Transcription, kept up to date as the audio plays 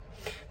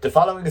The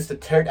following is the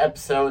third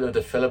episode of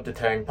the Philip the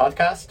Turn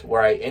podcast,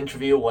 where I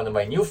interview one of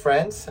my new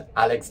friends,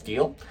 Alex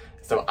Diehl.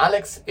 So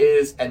Alex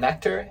is an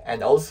actor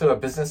and also a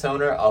business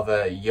owner of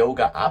a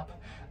yoga app.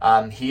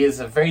 He is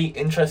a very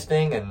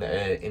interesting and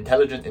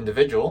intelligent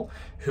individual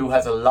who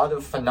has a lot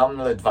of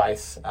phenomenal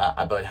advice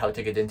about how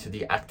to get into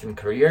the acting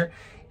career.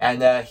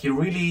 And he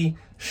really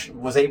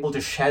was able to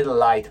shed a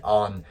light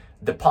on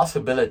the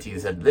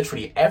possibilities that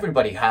literally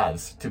everybody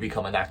has to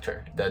become an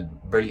actor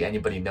that barely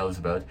anybody knows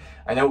about.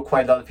 I know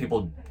quite a lot of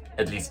people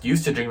at least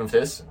used to dream of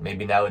this.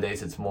 Maybe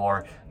nowadays it's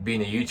more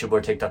being a YouTube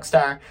or TikTok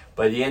star.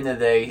 But at the end of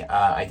the day,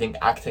 I think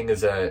acting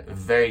is a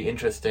very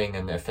interesting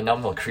and a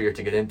phenomenal career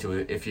to get into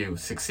if you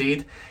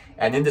succeed.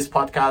 And in this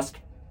podcast,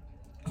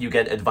 you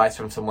get advice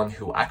from someone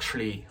who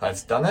actually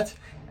has done it.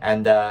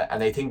 And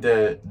I think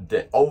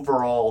the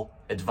overall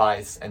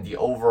advice and the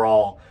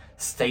overall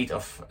state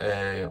of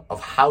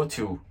how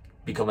to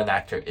become an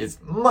actor is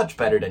much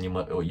better than you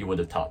would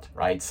have thought,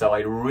 right? So I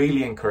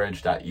really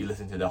encourage that you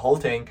listen to the whole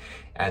thing,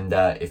 and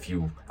if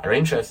you are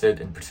interested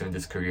in pursuing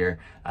this career,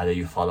 that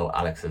you follow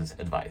Alex's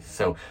advice.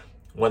 So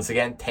once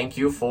again, thank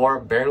you for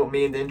bearing with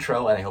me in the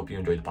intro, and I hope you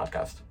enjoyed the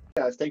podcast.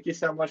 Yes, thank you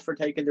so much for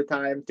taking the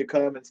time to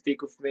come and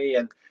speak with me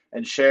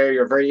and share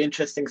your very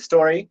interesting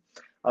story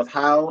of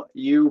how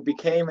you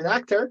became an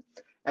actor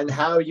and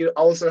how you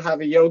also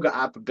have a yoga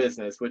app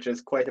business, which is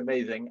quite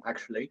amazing,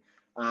 actually.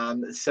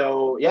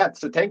 So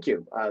thank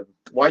you.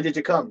 Why did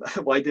you come?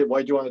 Why do you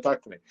want to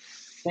talk to me?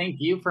 Thank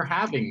you for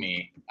having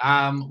me.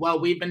 Well,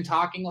 we've been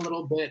talking a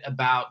little bit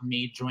about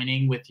me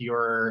joining with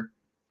your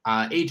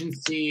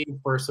agency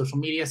for social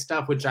media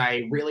stuff, which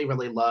I really,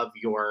 really love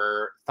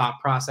your thought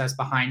process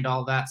behind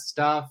all that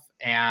stuff.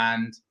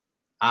 And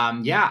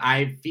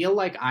I feel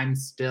like I'm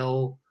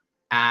still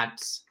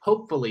at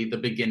hopefully the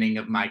beginning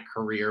of my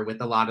career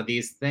with a lot of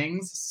these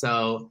things.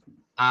 So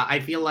I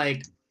feel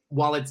like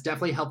while it's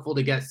definitely helpful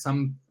to get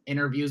some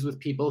interviews with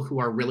people who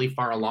are really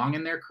far along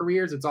in their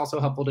careers, it's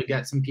also helpful to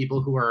get some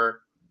people who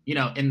are,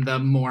 in the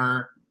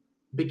more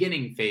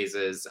beginning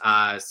phases,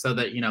 so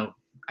that,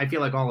 I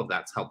feel like all of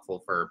that's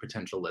helpful for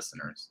potential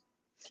listeners.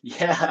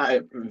 Yeah,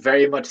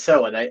 very much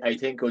so. And I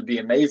think it would be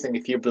amazing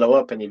if you blow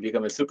up and you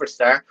become a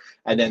superstar,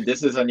 and then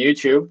this is on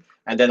YouTube,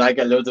 and then I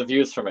get loads of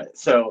views from it.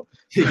 So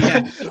from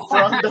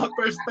that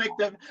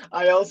perspective,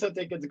 I also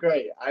think it's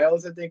great.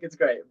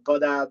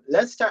 But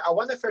let's start. I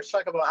want to first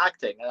talk about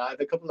acting, and I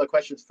have a couple of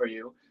questions for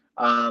you.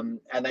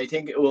 And I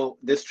think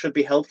this should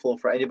be helpful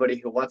for anybody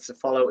who wants to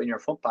follow in your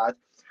footpath.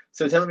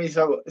 So tell me,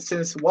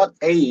 since what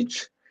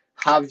age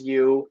have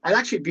you, and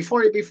actually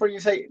before you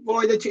say,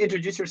 why don't you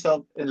introduce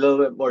yourself in a little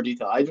bit more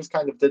detail? I just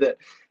kind of did it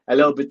a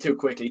little bit too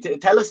quickly.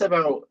 Tell us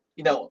about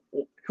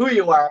who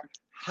you are,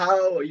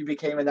 how you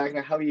became an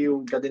actor, how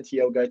you got into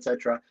yoga,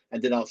 etc.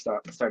 And then I'll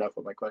start off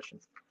with my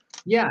questions.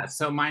 Yeah,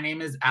 so my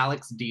name is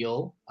Alex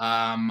Diehl.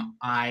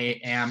 I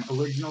am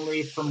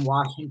originally from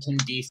Washington,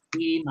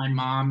 D.C. My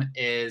mom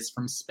is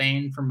from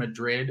Spain, from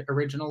Madrid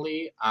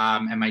originally,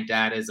 and my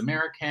dad is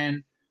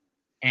American.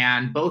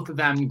 And both of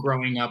them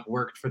growing up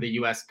worked for the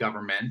U.S.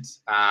 government,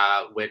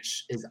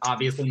 which is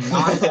obviously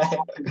not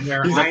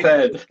where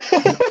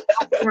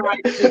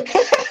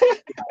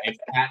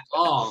at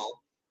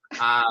all.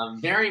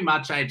 Very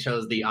much I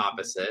chose the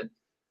opposite.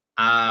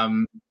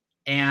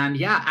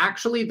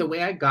 Actually the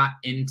way I got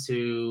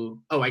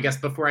into, I guess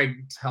before I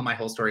tell my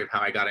whole story of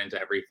how I got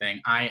into everything,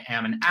 I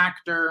am an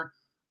actor.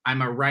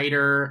 I'm a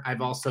writer.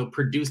 I've also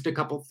produced a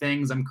couple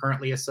things. I'm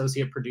currently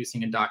associate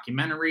producing a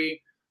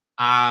documentary.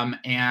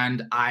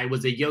 And I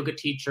was a yoga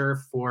teacher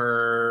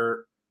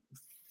for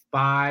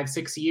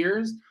 5-6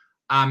 years.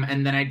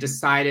 And then I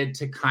decided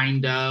to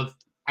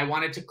I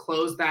wanted to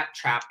close that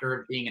chapter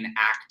of being an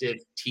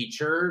active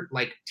teacher,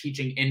 like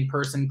teaching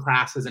in-person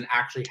classes and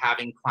actually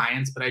having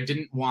clients, but I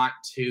didn't want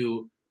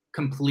to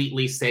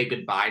completely say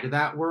goodbye to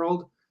that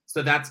world.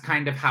 So that's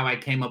kind of how I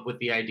came up with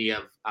the idea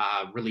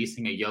of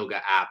releasing a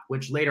yoga app,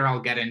 which later I'll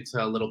get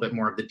into a little bit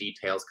more of the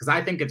details, because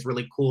I think it's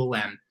really cool.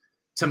 And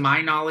to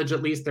my knowledge,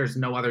 at least, there's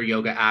no other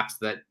yoga apps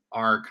that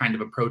are kind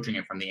of approaching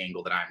it from the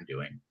angle that I'm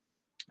doing.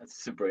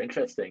 That's super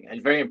interesting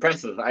and very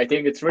impressive. I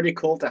think it's really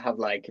cool to have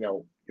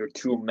your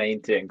two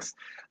main things.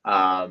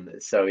 I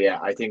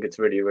think it's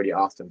really, really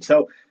awesome.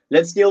 So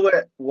let's deal with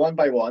it one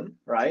by one,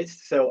 right?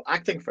 So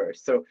acting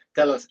first. So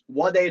tell us,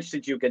 what age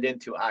did you get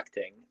into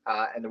acting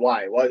and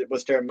why?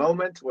 Was there a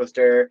moment? Was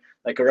there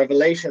like a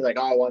revelation, like,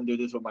 I want to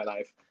do this with my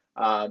life?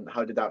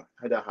 How did that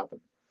happen?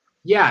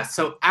 Yeah,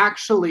 so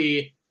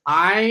actually,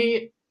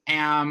 I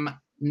am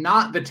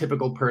not the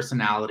typical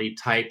personality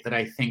type that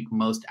I think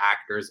most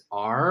actors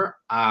are,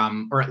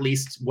 or at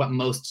least what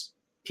most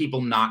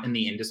people not in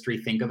the industry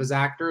think of as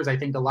actors. I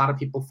think a lot of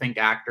people think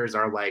actors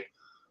are like,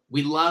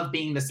 we love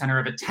being the center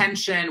of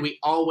attention. We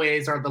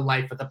always are the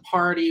life of the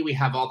party. We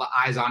have all the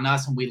eyes on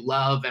us, and we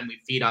love and we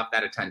feed off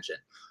that attention.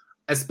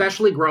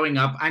 Especially growing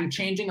up, I'm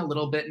changing a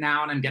little bit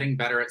now and I'm getting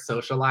better at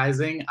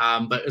socializing.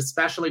 But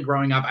especially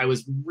growing up, I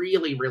was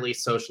really, really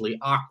socially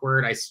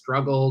awkward. I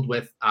struggled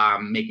with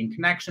making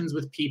connections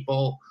with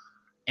people.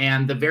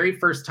 And the very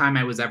first time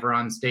I was ever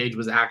on stage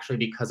was actually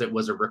because it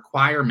was a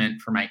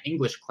requirement for my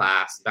English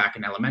class back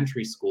in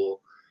elementary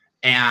school.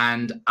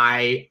 And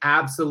I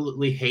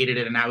absolutely hated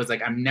it. And I was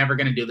like, I'm never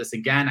going to do this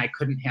again. I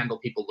couldn't handle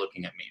people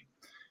looking at me.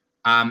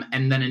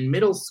 And then in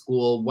middle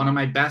school, one of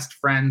my best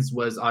friends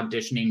was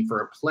auditioning for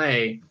a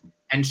play.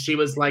 And she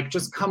was like,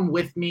 just come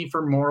with me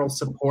for moral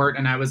support.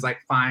 And I was like,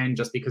 fine,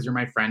 just because you're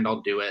my friend, I'll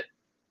do it.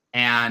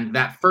 And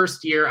that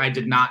first year, I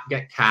did not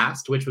get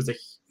cast, which was a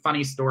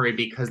funny story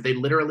because they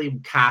literally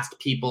cast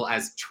people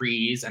as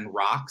trees and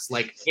rocks.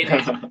 Like,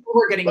 people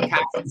were getting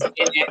cast as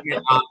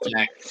inanimate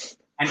objects.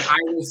 And I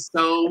was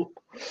so...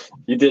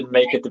 You didn't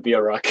make it to be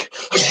a rock.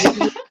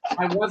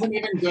 I wasn't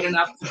even good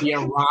enough to be a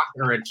rock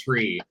or a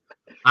tree.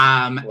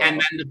 Wow.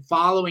 And then the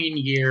following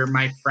year,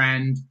 my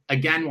friend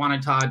again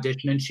wanted to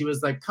audition, and she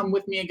was like, come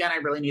with me again. I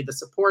really need the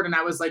support. And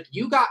I was like,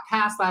 you got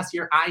cast last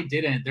year. I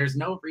didn't. There's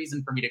no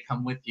reason for me to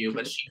come with you,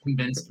 but she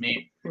convinced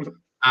me.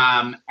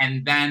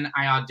 And then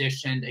I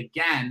auditioned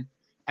again.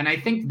 And I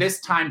think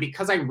this time,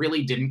 because I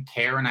really didn't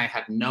care and I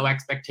had no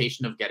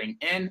expectation of getting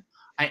in,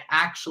 I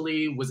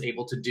actually was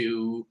able to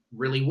do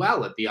really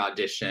well at the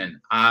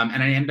audition.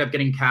 And I ended up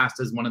getting cast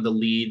as one of the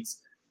leads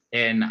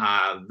in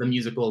the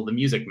musical The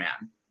Music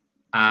Man.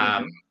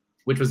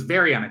 Which was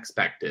very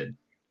unexpected.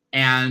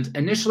 And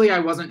initially, I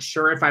wasn't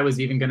sure if I was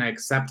even going to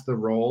accept the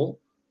role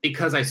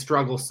because I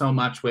struggle so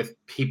much with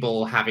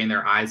people having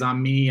their eyes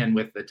on me and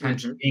with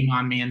attention being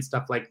on me and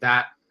stuff like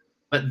that.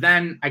 But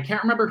then I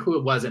can't remember who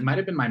it was. It might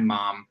have been my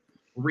mom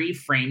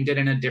reframed it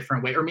in a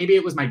different way. Or maybe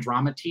it was my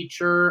drama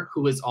teacher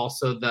who was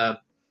also the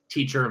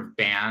teacher of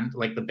band,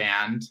 like the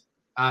band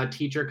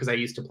teacher, because I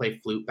used to play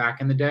flute back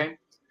in the day.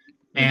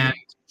 And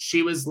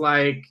she was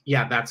like,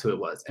 yeah, that's who it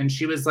was. And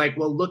she was like,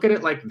 well, look at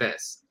it like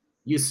this.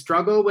 You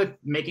struggle with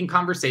making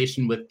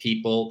conversation with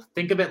people.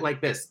 Think of it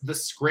like this. The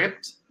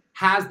script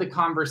has the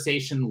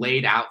conversation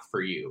laid out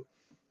for you.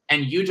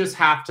 And you just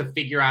have to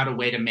figure out a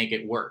way to make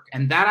it work.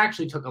 And that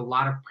actually took a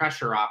lot of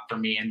pressure off for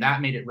me. And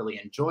that made it really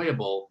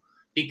enjoyable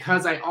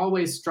because I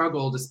always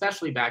struggled,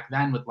 especially back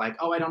then, with like,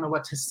 oh, I don't know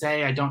what to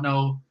say. I don't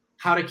know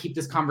how to keep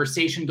this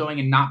conversation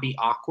going and not be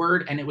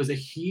awkward. And it was a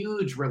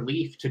huge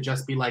relief to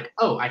just be like,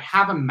 oh, I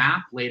have a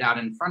map laid out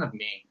in front of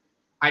me.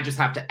 I just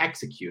have to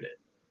execute it.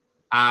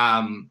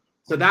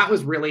 So that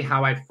was really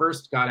how I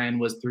first got in,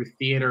 was through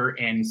theater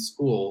in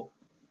school.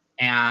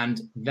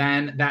 And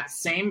then that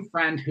same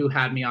friend who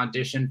had me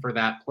audition for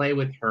that play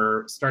with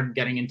her started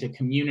getting into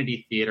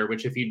community theater,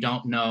 which, if you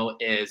don't know,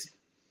 is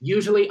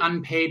usually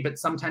unpaid, but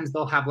sometimes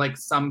they'll have like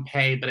some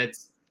pay, but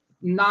it's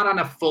not on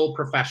a full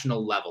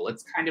professional level.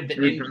 It's kind of the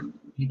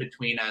in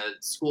between a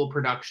school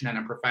production and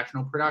a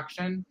professional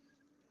production.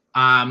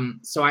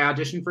 So I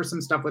auditioned for some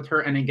stuff with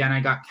her. And again,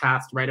 I got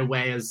cast right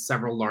away as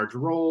several large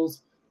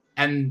roles.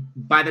 And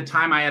by the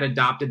time I had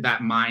adopted that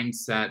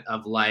mindset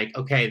of like,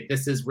 okay,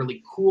 this is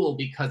really cool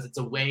because it's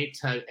a way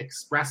to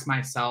express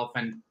myself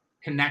and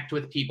connect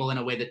with people in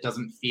a way that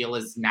doesn't feel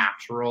as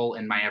natural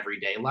in my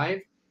everyday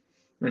life.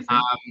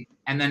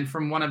 And then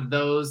from one of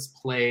those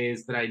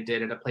plays that I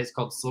did at a place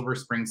called Silver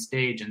Spring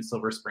Stage in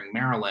Silver Spring,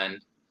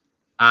 Maryland,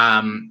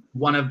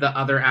 one of the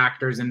other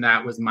actors in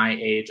that was my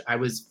age. I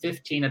was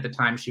 15 at the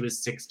time. She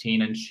was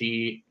 16, and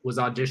she was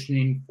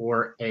auditioning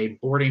for a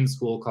boarding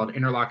school called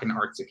Interlochen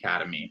Arts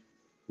Academy,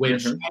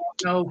 which I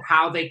don't know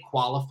how they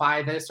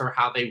qualify this or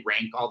how they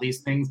rank all these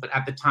things, but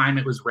at the time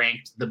it was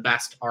ranked the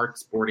best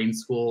arts boarding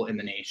school in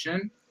the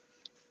nation.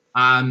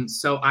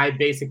 So I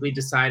basically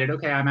decided,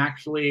 okay, I'm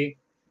actually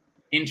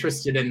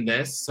interested in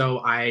this.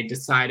 So I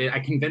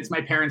convinced my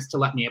parents to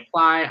let me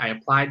apply. I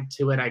applied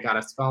to it. I got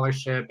a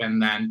scholarship.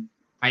 And then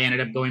I ended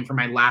up going for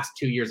my last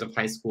 2 years of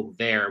high school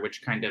there,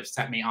 which kind of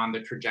set me on the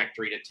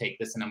trajectory to take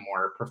this in a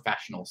more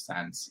professional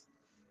sense.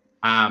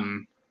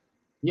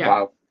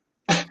 Wow.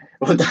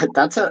 Well,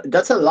 that's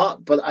a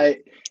lot, but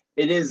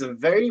it is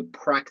very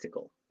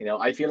practical. You know,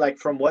 I feel like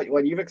from what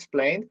you've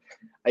explained,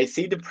 I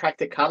see the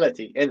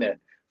practicality in it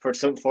for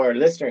a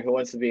listener who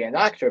wants to be an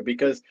actor,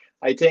 because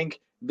I think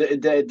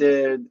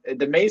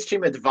the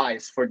mainstream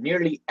advice for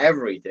nearly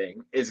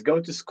everything is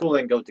go to school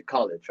and go to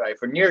college, right?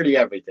 For nearly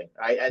everything,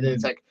 right? And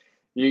it's like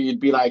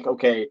you'd be like,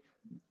 okay,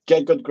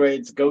 get good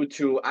grades, go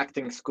to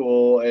acting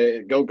school,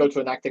 go to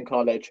an acting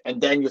college, and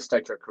then you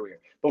start your career.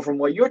 But from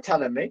what you're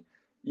telling me,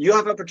 you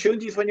have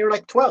opportunities when you're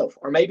like 12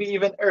 or maybe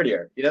even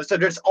earlier, you know, so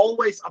there's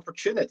always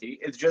opportunity.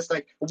 It's just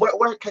like,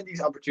 where can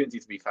these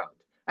opportunities be found?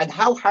 And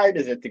how hard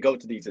is it to go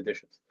to these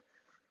auditions?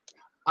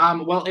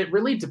 Well, it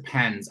really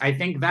depends. I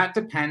think that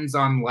depends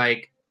on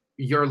like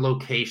your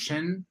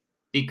location,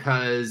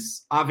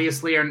 because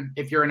obviously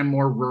if you're in a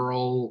more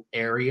rural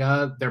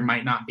area, there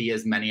might not be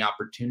as many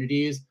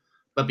opportunities.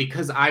 But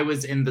because I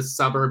was in the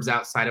suburbs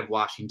outside of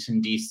Washington,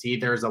 D.C.,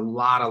 there's a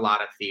lot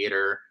of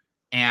theater.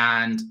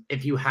 And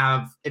if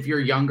you're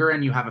younger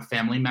and you have a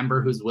family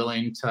member who's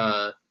willing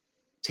to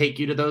take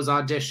you to those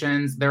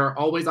auditions, there are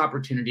always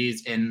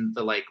opportunities in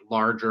the like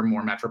larger,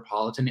 more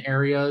metropolitan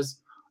areas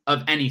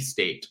of any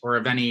state or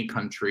of any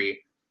country.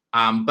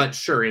 But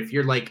sure, if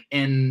you're like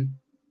in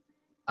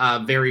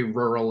a very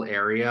rural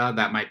area,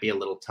 that might be a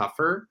little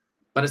tougher.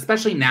 But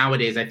especially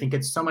nowadays, I think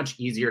it's so much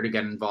easier to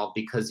get involved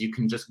because you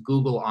can just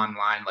Google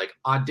online, like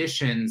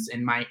auditions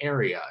in my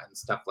area and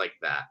stuff like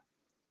that.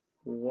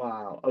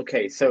 Wow.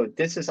 Okay, so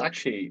this is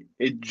actually,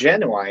 it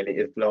genuinely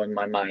is blowing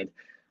my mind.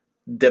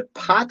 The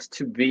path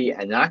to be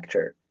an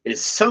actor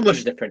is so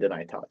much different than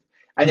I thought.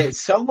 And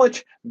it's so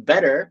much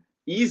better,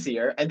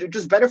 easier, and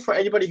just better for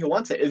anybody who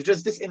wants it. It's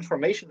just this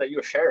information that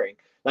you're sharing.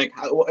 Like,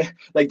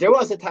 like there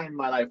was a time in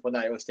my life when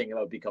I was thinking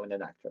about becoming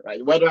an actor,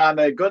 right? Whether I'm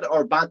a good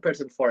or bad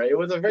person for it, it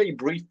was a very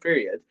brief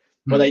period,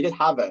 but I did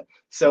have it.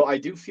 So I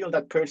do feel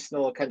that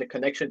personal kind of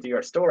connection to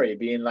your story,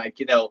 being like,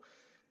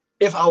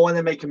 if I want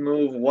to make a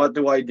move, what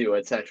do I do,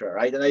 etc.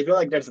 Right? And I feel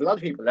like there's a lot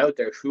of people out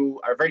there who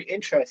are very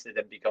interested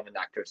in becoming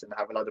actors and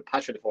have a lot of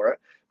passion for it,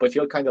 but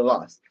feel kind of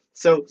lost.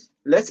 So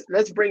let's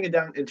bring it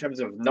down in terms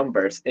of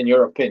numbers, in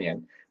your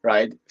opinion,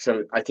 right?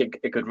 So I think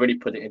it could really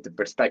put it into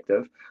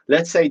perspective.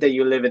 Let's say that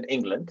you live in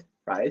England,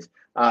 right?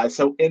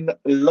 So in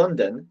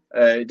London,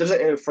 it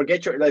doesn't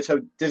forget your like,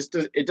 so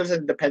it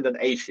doesn't depend on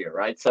age here,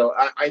 right? So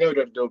I know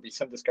that there will be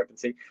some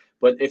discrepancy,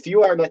 but if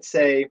you are, let's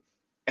say,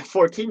 a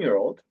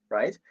 14-year-old,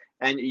 right?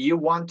 And you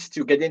want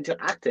to get into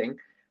acting,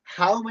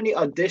 how many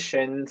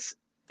auditions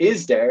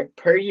is there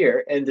per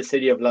year in the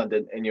city of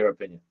London, in your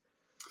opinion?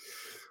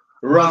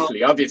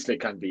 Roughly, obviously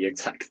can't be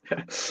exact.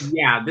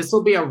 Yeah, this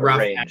will be a rough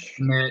range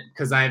estimate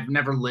because I've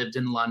never lived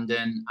in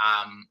London.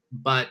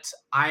 But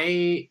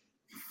I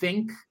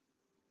think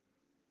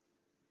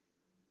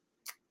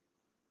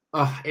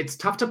it's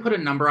tough to put a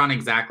number on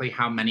exactly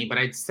how many, but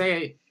I'd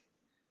say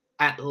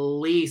at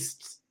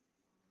least.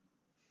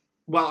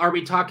 Well, are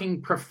we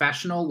talking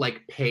professional,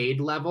 like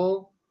paid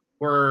level,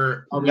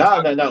 or are we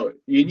no.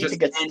 You need to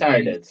get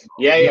started.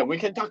 Yeah. We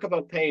can talk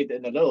about paid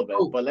in a little bit,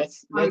 but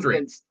let's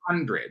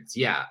hundreds.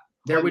 Yeah,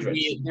 there would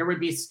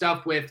be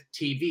stuff with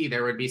TV.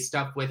 There would be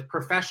stuff with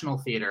professional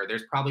theater.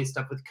 There's probably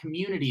stuff with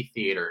community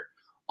theater.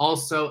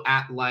 Also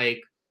at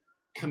like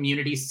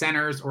community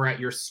centers or at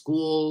your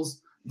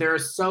schools. There are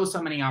so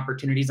many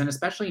opportunities, and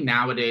especially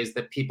nowadays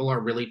that people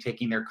are really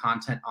taking their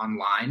content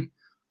online.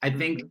 I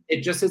think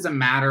it just is a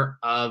matter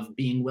of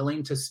being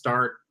willing to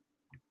start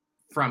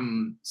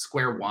from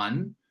square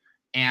one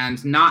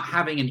and not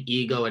having an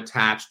ego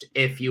attached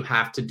if you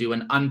have to do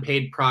an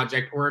unpaid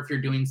project or if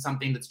you're doing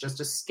something that's just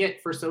a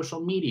skit for social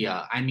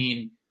media. I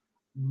mean,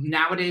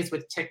 nowadays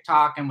with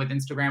TikTok and with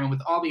Instagram and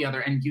with all the other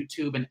and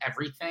YouTube and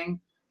everything,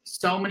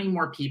 so many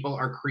more people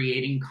are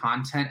creating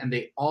content and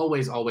they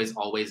always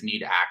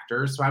need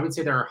actors. So I would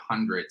say there are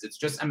hundreds. It's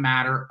just a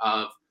matter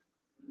of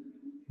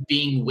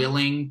being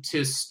willing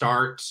to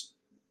start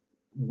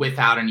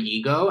without an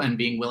ego and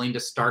being willing to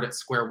start at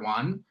square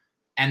one.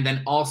 And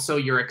then also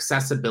your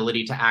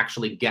accessibility to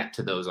actually get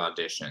to those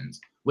auditions,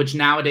 which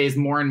nowadays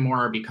more and more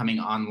are becoming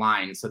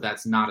online. So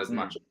that's not as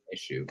much of an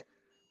issue.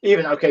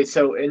 Even, okay,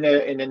 so in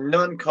a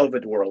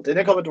non-COVID world, in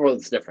a COVID world,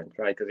 it's different,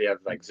 right? Because you have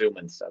like Zoom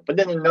and stuff. But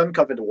in a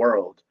non-COVID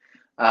world,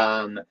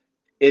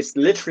 it's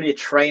literally a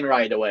train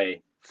ride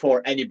away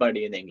for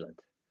anybody in England.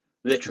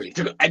 Literally,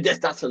 and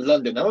that's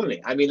London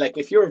only. I mean, like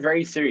if you're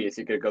very serious,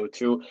 you could go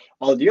to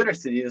all the other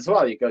cities as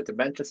well. You go to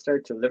Manchester,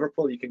 to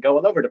Liverpool. You can go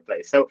all over the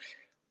place. So,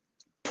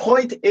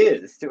 point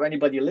is to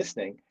anybody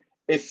listening: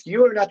 if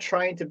you're not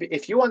trying to be,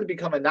 if you want to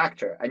become an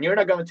actor and you're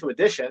not going to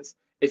auditions,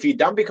 if you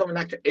don't become an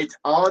actor, it's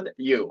on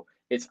you.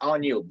 It's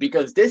on you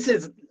because this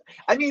is.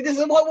 I mean, this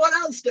is what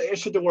else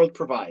should the world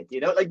provide?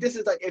 Like this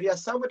is like if you have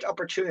so much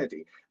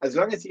opportunity, as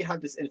long as you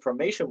have this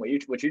information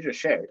which you just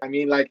shared. I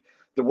mean, like.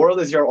 The world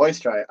is your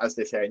oyster, as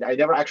they say. I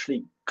never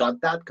actually got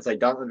that because I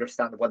don't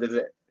understand what is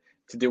it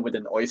to do with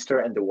an oyster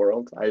and the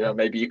world. I don't know,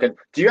 maybe you can.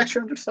 Do you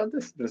actually understand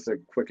this? Just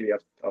quickly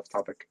off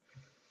topic.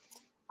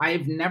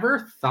 I've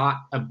never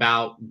thought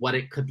about what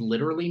it could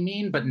literally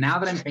mean, but now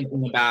that I'm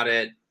thinking about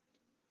it,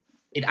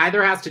 it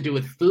either has to do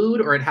with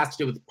food or it has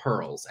to do with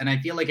pearls. And I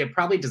feel like it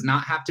probably does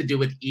not have to do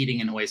with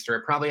eating an oyster.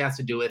 It probably has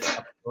to do with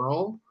a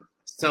pearl.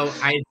 So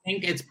I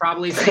think it's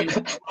probably saying,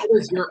 what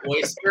is your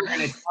oyster?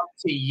 And it's up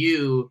to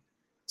you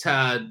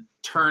to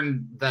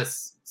turn the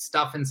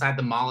stuff inside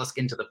the mollusk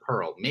into the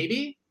pearl.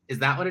 Maybe? Is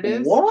that what it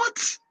is?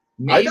 What?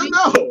 Maybe?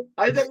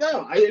 I don't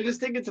know. I just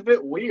think it's a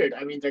bit weird.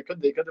 I mean, they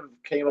could have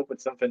came up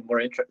with something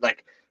more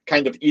like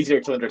kind of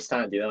easier to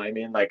understand. You know what I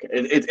mean? Like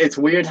it's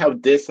weird how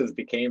this has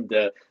become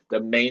the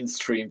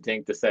mainstream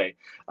thing to say.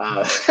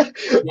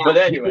 But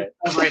anyway,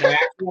 right. I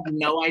actually have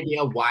no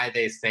idea why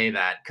they say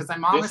that because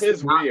I'm honestly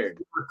not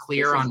super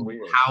clear on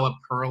how a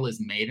pearl is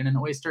made in an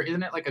oyster.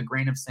 Isn't it like a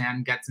grain of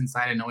sand gets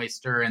inside an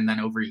oyster and then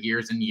over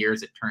years and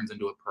years it turns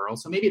into a pearl?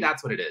 So maybe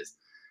that's what it is.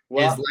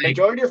 Well,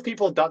 majority of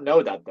people don't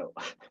know that though.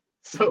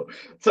 So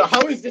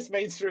how is this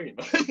mainstream?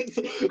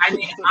 I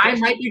mean, I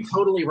might be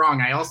totally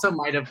wrong. I also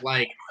might have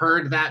like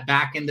heard that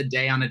back in the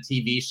day on a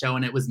TV show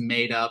and it was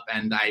made up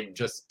and I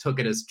just took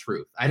it as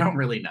truth. I don't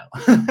really know.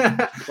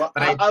 Well,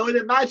 I would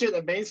imagine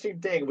a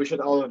mainstream thing we should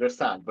all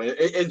understand, but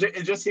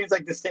it just seems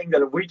like this thing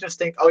that we just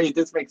think, oh yeah,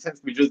 this makes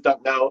sense. We just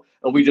don't know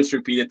and we just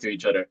repeat it to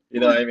each other. You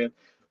know what I mean?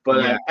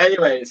 But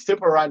anyway,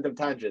 super random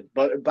tangent.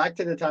 But back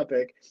to the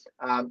topic.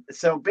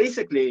 So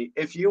basically,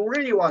 if you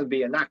really want to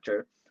be an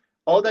actor,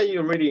 all that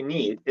you really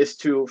need is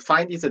to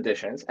find these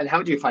auditions. And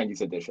how do you find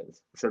these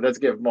auditions? So let's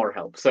give more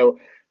help. So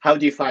how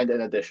do you find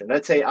an audition?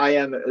 Let's say I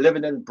am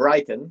living in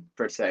Brighton,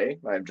 per se.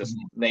 I'm just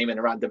naming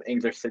random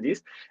English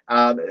cities.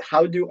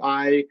 How do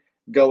I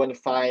go and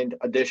find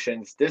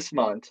auditions this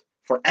month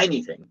for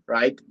anything,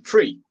 right?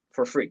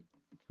 For free.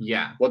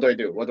 Yeah. What do I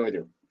do? What do I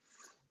do?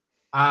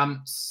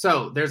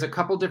 So there's a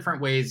couple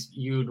different ways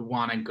you'd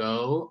want to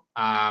go.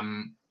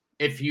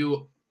 If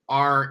you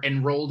are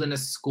enrolled in a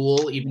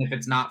school, even if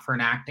it's not for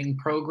an acting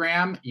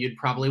program, you'd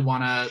probably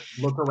want to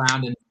look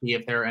around and see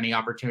if there are any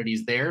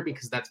opportunities there,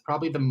 because that's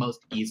probably the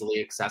most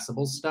easily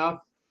accessible stuff.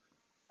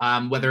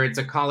 Whether it's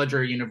a college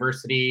or a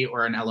university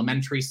or an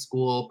elementary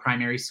school,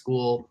 primary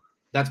school,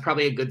 that's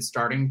probably a good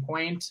starting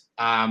point.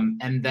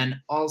 And then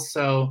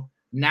also,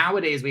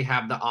 nowadays we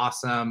have the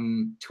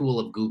awesome tool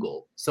of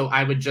Google. So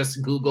I would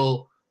just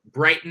Google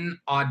Brighton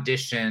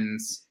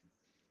auditions,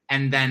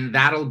 and then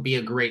that'll be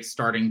a great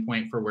starting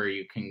point for where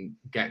you can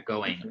get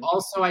going.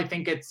 Also, I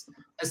think it's,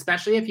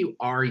 especially if you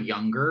are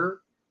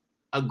younger,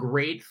 a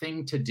great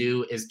thing to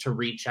do is to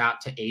reach out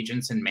to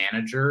agents and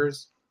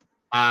managers,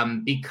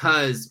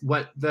 because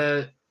what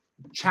the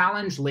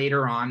challenge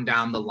later on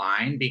down the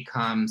line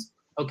becomes,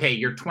 okay,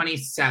 you're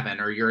 27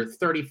 or you're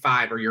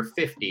 35 or you're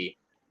 50,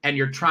 and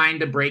you're trying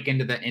to break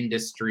into the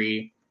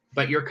industry,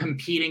 but you're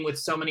competing with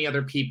so many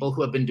other people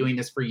who have been doing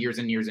this for years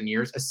and years and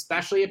years,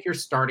 especially if you're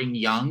starting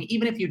young.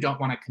 Even if you don't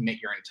want to commit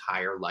your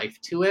entire life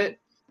to it,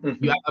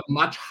 you have a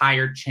much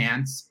higher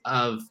chance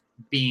of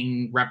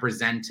being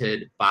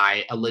represented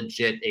by a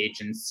legit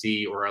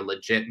agency or a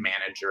legit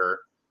manager.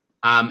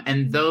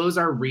 And those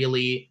are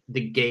really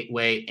the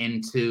gateway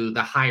into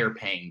the higher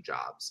paying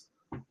jobs.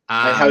 And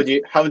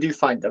how do you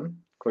find them?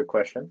 Quick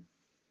question.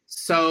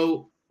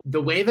 So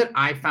the way that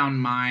I found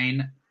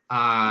mine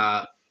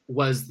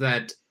was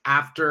that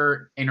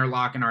after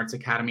Interlochen Arts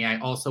Academy, I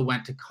also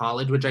went to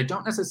college, which I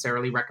don't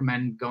necessarily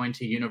recommend going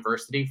to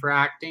university for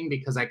acting,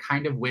 because I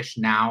kind of wish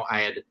now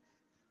I had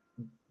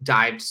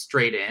dived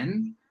straight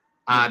in,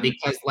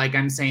 because like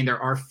I'm saying, there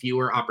are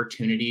fewer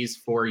opportunities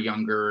for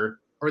younger,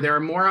 or there are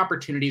more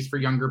opportunities for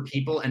younger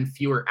people and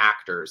fewer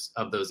actors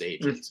of those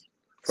ages.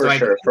 For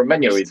sure, for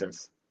many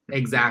reasons.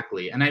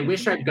 Exactly. And I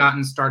wish I'd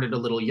gotten started a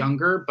little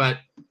younger, but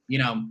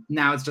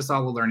now it's just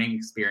all a learning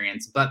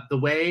experience. But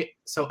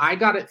so I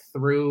got it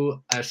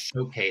through a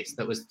showcase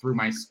that was through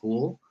my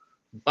school.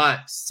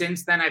 But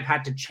since then, I've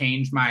had to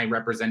change my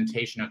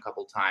representation a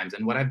couple times.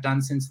 And what I've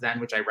done since then,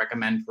 which I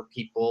recommend for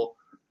people,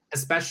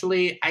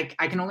 especially, I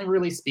can only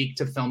really speak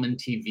to film and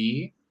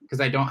TV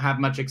because I don't have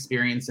much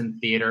experience in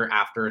theater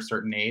after a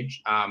certain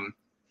age.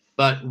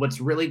 But what's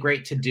really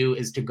great to do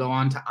is to go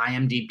on to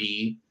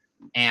IMDb,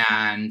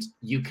 and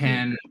you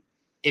can,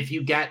 if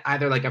you get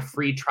either like a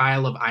free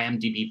trial of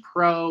IMDb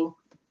Pro,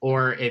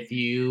 or if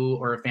you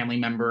or a family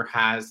member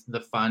has the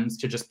funds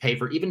to just pay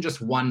for even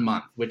just 1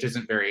 month, which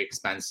isn't very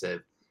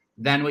expensive,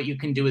 then what you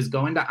can do is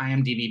go into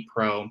IMDb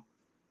Pro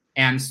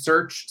and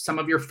search some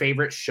of your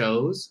favorite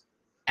shows,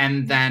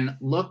 and then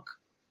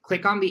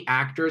click on the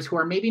actors who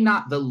are maybe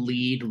not the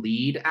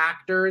lead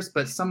actors,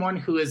 but someone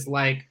who is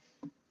like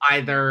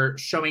either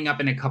showing up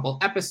in a couple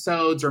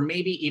episodes, or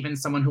maybe even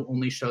someone who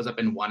only shows up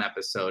in one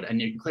episode.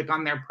 And you click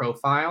on their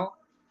profile.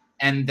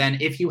 And then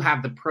if you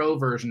have the pro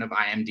version of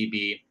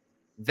IMDb,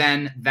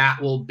 then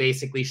that will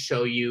basically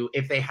show you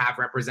if they have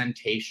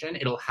representation.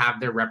 It'll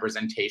have their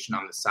representation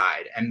on the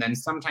side. And then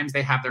sometimes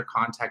they have their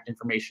contact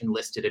information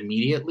listed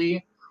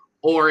immediately,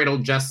 or it'll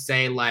just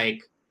say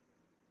like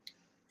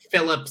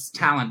Phillips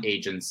Talent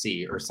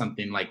Agency or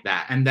something like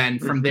that. And then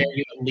from there,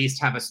 you at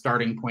least have a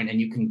starting point,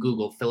 and you can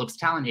Google Phillips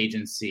Talent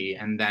Agency.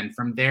 And then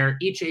from there,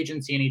 each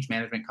agency and each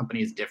management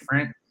company is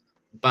different.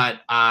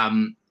 But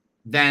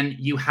then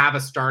you have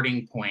a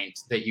starting point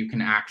that you can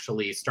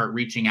actually start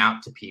reaching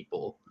out to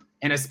people.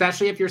 And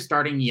especially if you're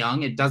starting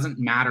young, it doesn't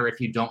matter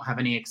if you don't have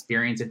any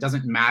experience. It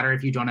doesn't matter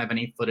if you don't have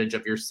any footage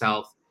of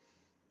yourself.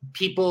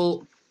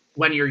 People,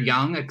 when you're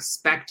young,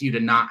 expect you to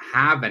not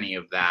have any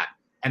of that,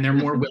 and they're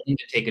more willing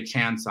to take a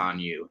chance on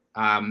you.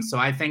 So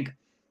I think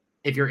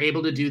if you're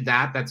able to do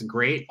that, that's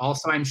great.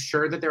 Also, I'm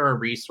sure that there are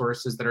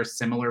resources that are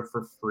similar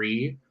for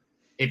free.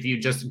 If you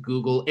just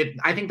Google it,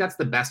 I think that's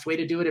the best way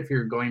to do it if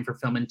you're going for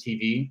film and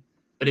TV.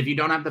 But if you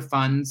don't have the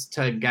funds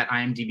to get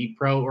IMDb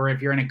Pro, or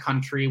if you're in a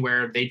country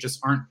where they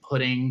just aren't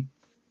putting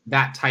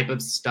that type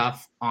of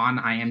stuff on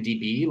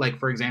IMDb, like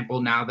for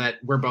example, now that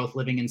we're both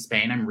living in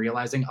Spain, I'm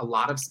realizing a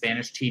lot of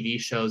Spanish TV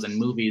shows and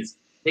movies,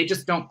 they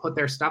just don't put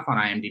their stuff on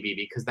IMDb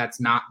because that's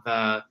not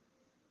the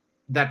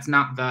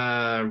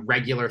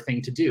regular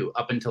thing to do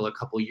up until a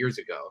couple years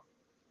ago.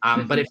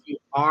 But if you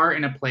are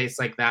in a place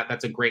like that,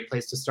 that's a great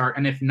place to start.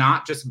 And if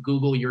not, just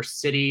Google your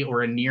city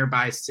or a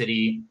nearby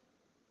city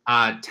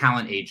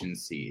talent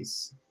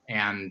agencies.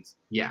 And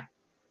yeah,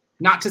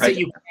 not to say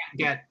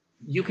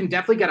you can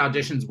definitely get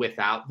auditions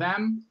without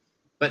them,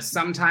 but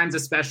sometimes,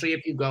 especially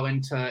if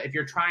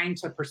you're trying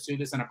to pursue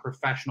this in a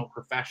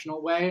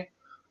professional way,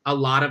 a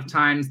lot of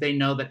times they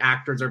know that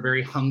actors are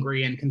very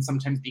hungry and can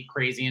sometimes be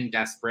crazy and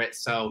desperate.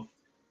 So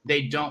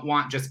they don't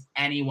want just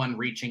anyone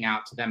reaching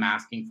out to them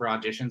asking for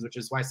auditions, which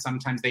is why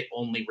sometimes they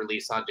only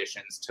release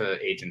auditions to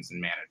agents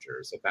and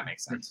managers, if that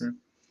makes sense. Mm-hmm.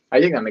 I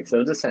think that makes a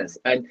lot of sense.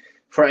 And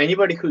for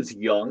anybody who's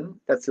young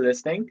that's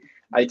listening,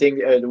 I think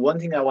the one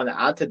thing I want to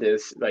add to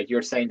this, like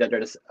you're saying that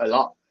there's a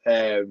lot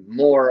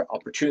more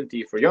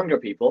opportunity for younger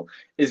people,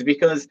 is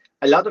because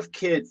a lot of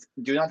kids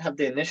do not have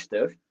the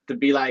initiative to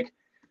be like,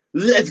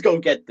 let's go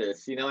get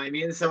this. You know what I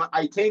mean? So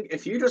I think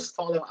if you just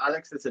follow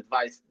Alex's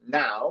advice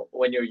now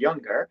when you're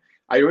younger,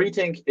 I really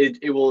think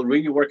it will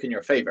really work in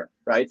your favor,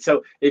 right?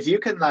 So if you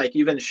can like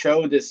even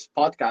show this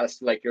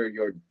podcast like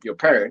your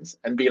parents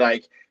and be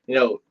like, you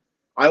know,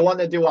 I want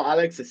to do what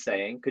Alex is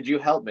saying. Could you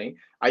help me?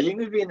 I think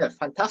we'd be in a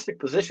fantastic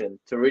position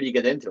to really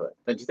get into it.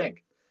 Don't you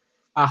think?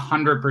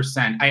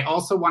 100%. I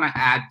also want to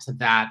add to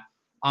that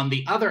on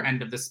the other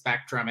end of the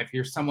spectrum, if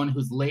you're someone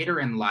who's later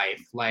in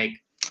life, like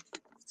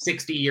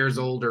 60 years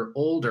old or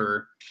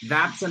older,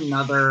 that's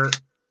another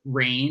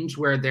range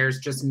where there's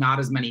just not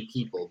as many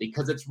people,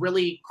 because it's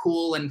really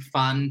cool and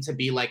fun to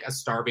be like a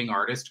starving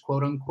artist,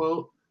 quote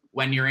unquote,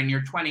 when you're in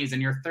your 20s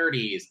and your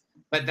 30s.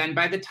 But then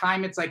by the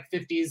time it's like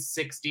 50s,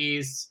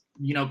 60s,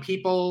 you know,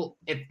 people,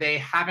 if they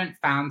haven't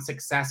found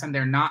success and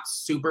they're not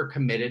super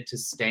committed to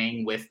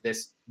staying with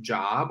this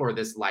job or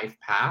this life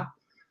path,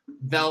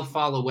 they'll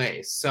fall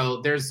away.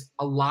 So there's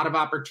a lot of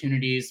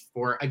opportunities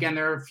for, again,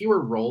 there are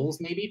fewer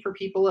roles maybe for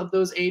people of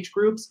those age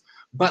groups,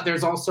 but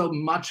there's also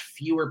much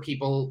fewer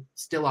people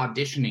still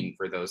auditioning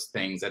for those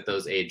things at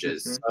those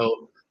ages. Mm-hmm.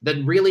 So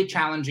the really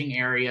challenging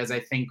areas, I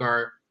think,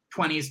 are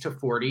 20s to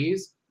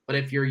 40s. But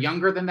if you're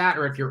younger than that,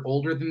 or if you're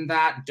older than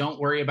that, don't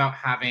worry about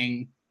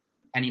having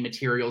any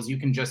materials. You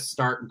can just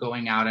start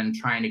going out and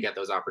trying to get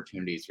those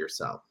opportunities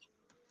yourself.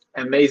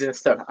 Amazing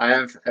stuff. I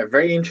have a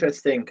very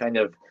interesting kind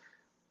of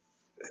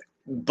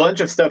bunch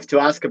of stuff to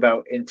ask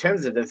about in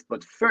terms of this.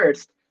 But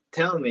first,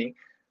 tell me,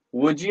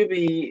 do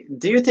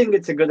you think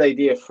it's a good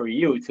idea for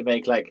you to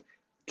make like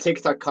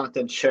TikTok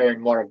content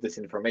sharing more of this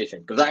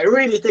information? Because I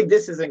really think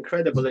this is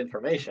incredible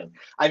information.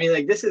 I mean,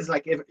 like, this is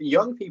like, if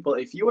young people,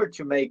 if you were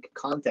to make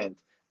content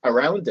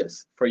around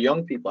this for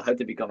young people, how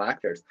to become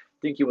actors, I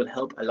think you would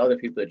help a lot of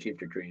people achieve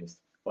their dreams.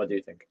 What do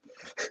you think?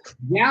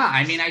 Yeah,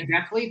 I mean, I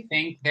definitely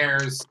think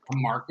there's a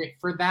market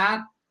for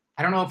that.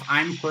 I don't know if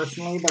I'm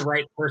personally the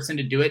right person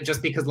to do it,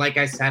 just because, like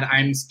I said,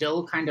 I'm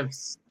still kind of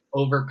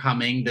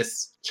overcoming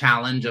this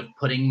challenge of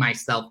putting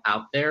myself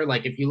out there.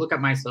 Like, if you look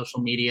at my social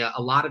media,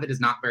 a lot of it is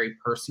not very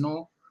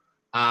personal.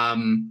 But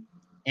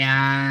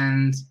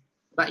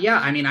yeah,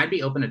 I mean, I'd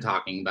be open to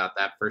talking about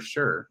that for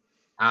sure.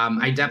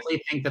 I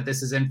definitely think that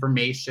this is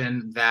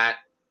information that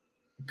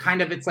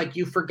kind of, it's like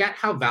you forget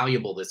how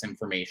valuable this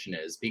information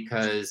is,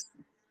 because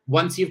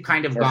once you've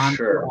kind of gone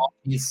through all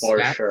these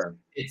steps,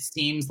 it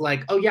seems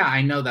like, oh yeah,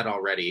 I know that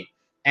already.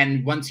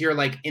 And once you're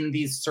like in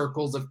these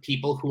circles of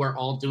people who are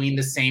all doing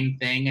the same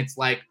thing, it's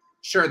like,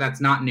 sure,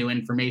 that's not new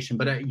information,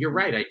 but you're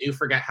right. I do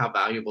forget how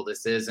valuable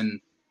this is. And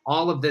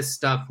all of this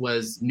stuff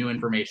was new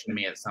information to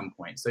me at some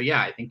point. So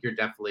yeah, I think you're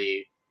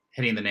definitely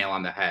hitting the nail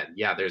on the head.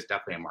 Yeah, there's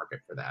definitely a market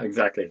for that.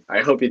 Exactly.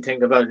 I hope you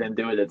think about it and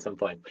do it at some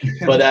point.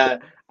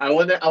 But I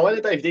want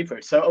to dive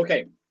deeper. So,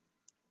 okay,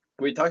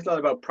 we talked a lot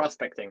about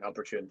prospecting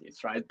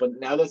opportunities, right? But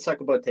now let's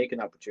talk about taking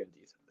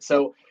opportunities.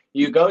 So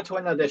you go to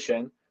an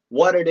audition.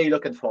 What are they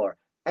looking for?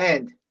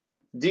 And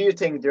do you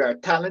think there are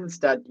talents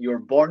that you're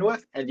born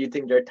with? And do you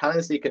think there are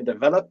talents that you can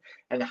develop?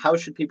 And how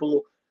should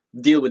people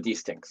deal with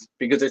these things?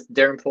 Because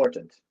they're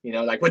important. You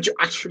know, like what you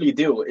actually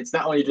do. It's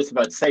not only just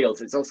about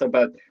sales. It's also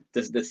about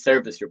the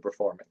service you're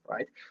performing,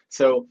 right?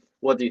 So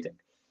what do you think?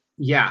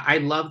 Yeah, I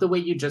love the way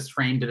you just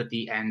framed it at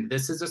the end.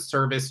 This is a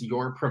service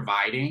you're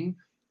providing.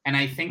 And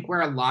I think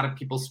where a lot of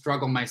people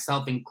struggle,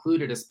 myself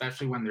included,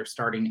 especially when they're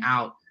starting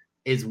out,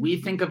 is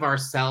we think of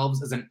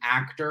ourselves as an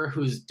actor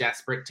who's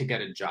desperate to get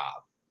a job.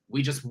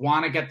 We just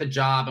want to get the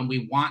job and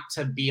we want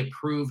to be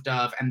approved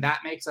of. And that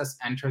makes us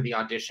enter the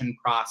audition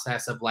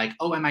process of like,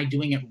 oh, am I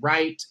doing it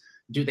right?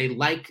 Do they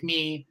like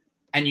me?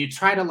 And you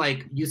try to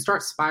like, you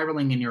start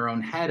spiraling in your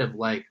own head of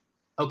like,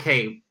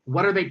 okay,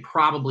 what are they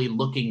probably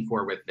looking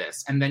for with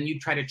this? And then you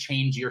try to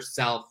change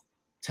yourself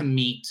to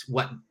meet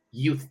what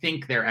you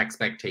think their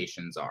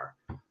expectations are.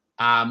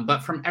 But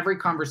from every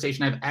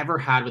conversation I've ever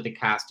had with a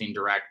casting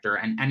director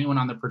and anyone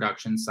on the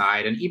production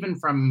side, and even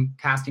from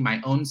casting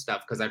my own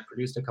stuff, because I've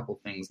produced a couple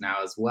things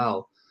now as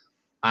well,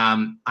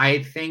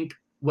 I think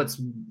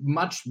what's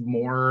much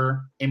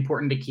more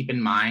important to keep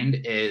in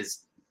mind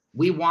is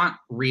we want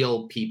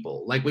real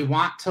people. Like, we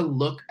want to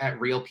look at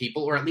real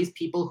people, or at least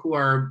people who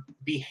are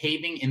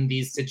behaving in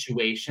these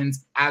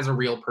situations as a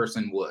real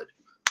person would.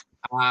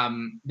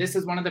 This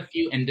is one of the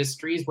few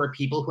industries where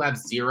people who have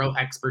zero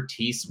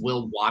expertise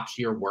will watch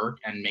your work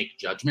and make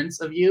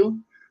judgments of you.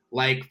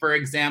 Like, for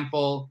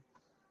example,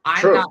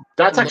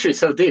 That's actually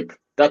so deep.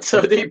 That's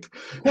so deep.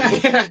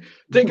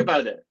 Think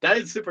about it. That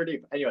is super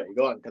deep. Anyway,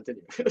 go on,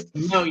 continue.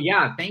 No,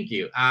 yeah, thank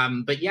you.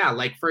 But yeah,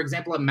 like, for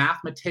example, a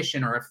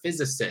mathematician or a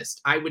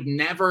physicist, I would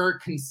never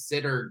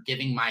consider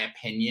giving my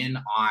opinion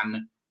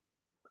on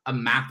a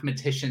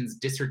mathematician's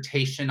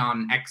dissertation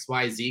on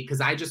XYZ,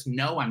 because I just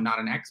know I'm not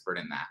an expert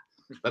in that.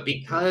 But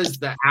because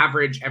the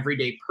average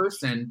everyday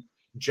person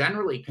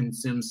generally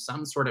consumes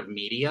some sort of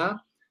media,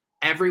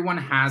 everyone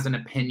has an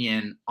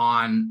opinion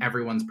on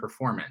everyone's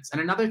performance.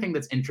 And another thing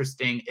that's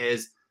interesting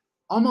is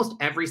almost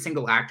every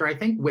single actor, I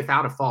think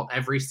without a fault,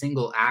 every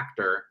single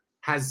actor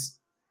has,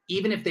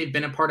 even if they've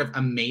been a part of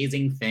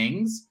amazing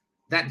things,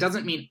 that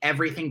doesn't mean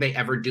everything they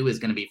ever do is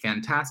going to be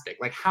fantastic.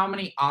 Like, how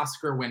many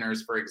Oscar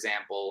winners, for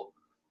example,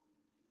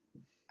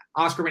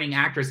 Oscar-winning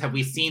actors have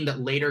we seen that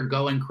later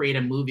go and create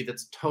a movie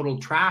that's total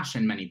trash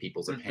in many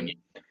people's opinion?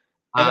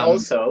 And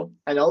also,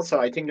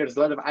 I think there's a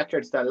lot of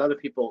actors that a lot of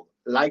people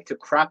like to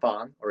crap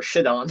on or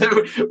shit on,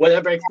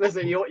 whatever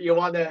explicit you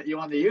want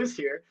to use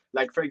here.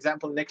 Like, for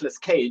example, Nicolas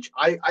Cage.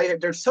 I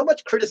there's so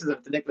much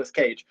criticism to Nicolas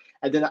Cage,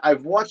 and then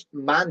I've watched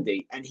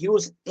Mandy, and he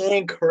was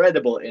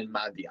incredible in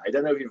Mandy. I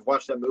don't know if you've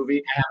watched that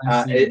movie.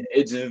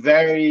 It's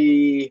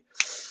very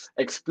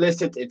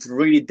explicit. It's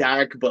really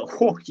dark, but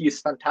he's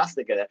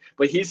fantastic at it.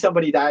 But he's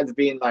somebody that's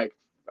been like,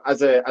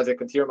 as a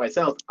consumer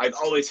myself, I've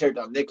always heard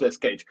of Nicolas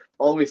Cage,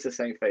 always the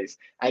same face.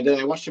 And then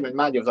I watched him in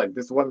Mandy. I was like,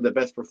 this is one of the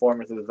best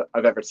performances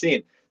I've ever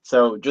seen.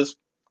 So just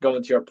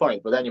going to your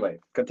point. But anyway,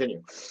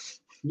 continue.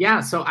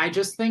 Yeah, so I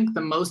just think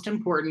the most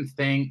important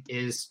thing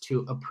is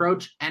to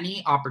approach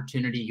any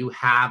opportunity you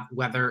have,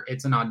 whether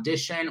it's an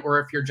audition or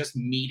if you're just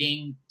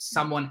meeting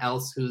someone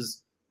else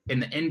who's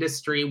in the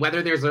industry,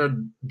 whether there's a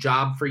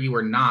job for you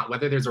or not,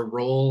 whether there's a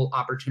role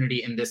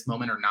opportunity in this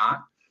moment or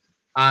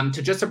not,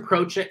 to just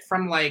approach it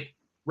from like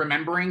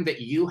remembering that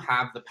you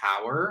have the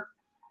power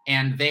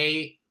and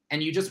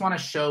you just want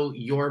to show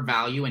your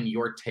value and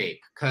your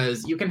take,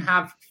 because you can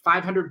have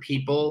 500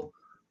 people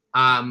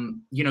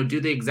do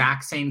the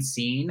exact same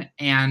scene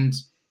and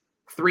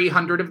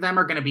 300 of them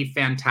are going to be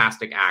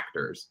fantastic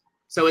actors.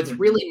 So it's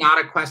really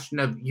not a question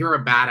of you're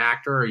a bad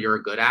actor or you're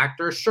a good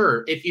actor.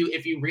 Sure, if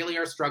you really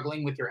are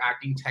struggling with your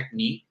acting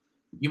technique,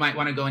 you might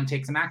want to go and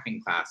take some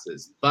acting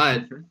classes.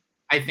 But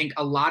I think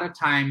a lot of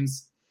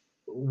times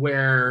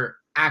where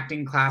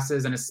acting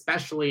classes, and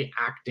especially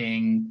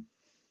acting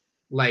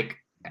like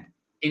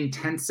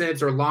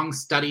intensives or long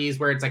studies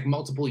where it's like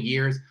multiple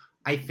years,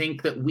 I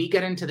think that we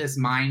get into this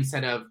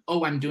mindset of,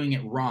 oh, I'm doing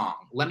it wrong.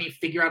 Let me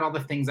figure out all the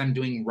things I'm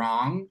doing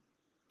wrong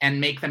and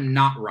make them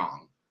not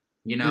wrong.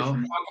 How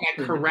can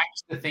I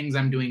correct the things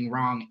I'm doing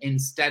wrong,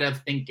 instead of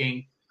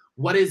thinking,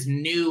 what is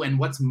new and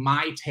what's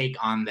my take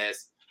on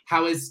this?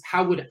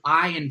 How would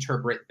I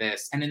interpret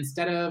this? And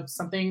instead of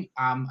something,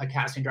 a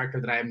casting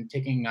director that I'm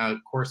taking a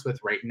course with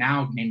right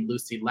now named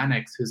Lucy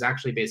Lennox, who's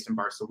actually based in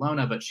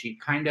Barcelona, but she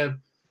kind of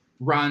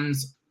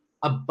runs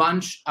a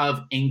bunch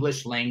of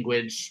English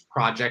language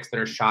projects that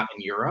are shot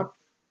in Europe.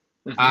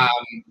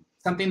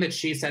 Something that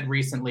she said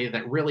recently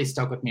that really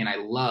stuck with me and I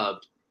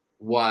loved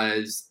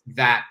was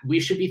that we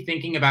should be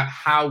thinking about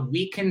how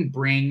we can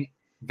bring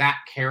that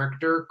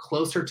character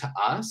closer to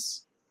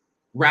us,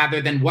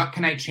 rather than what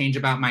can I change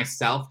about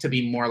myself to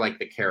be more like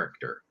the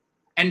character.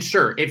 And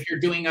sure, if you're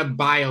doing a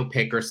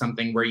biopic or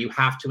something where you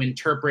have to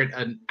interpret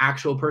an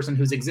actual person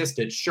who's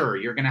existed, sure,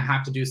 you're going to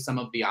have to do some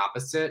of the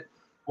opposite.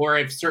 Or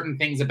if certain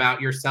things about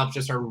yourself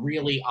just are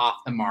really off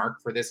the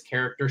mark for this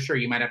character, sure,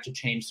 you might have to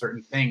change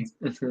certain things.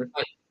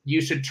 But you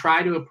should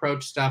try to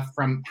approach stuff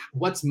from,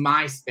 what's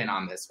my spin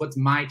on this? What's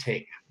my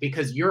take?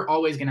 Because you're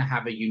always going to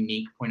have a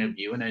unique point of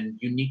view and a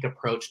unique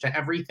approach to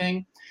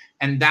everything.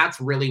 And that's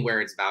really where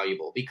it's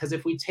valuable. Because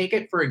if we take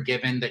it for a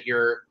given that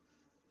you're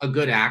a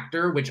good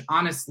actor, which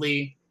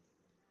honestly,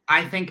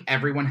 I think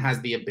everyone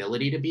has the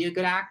ability to be a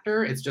good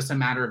actor. It's just a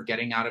matter of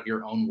getting out of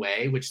your own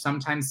way, which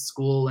sometimes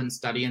school and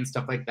study and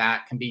stuff like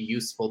that can be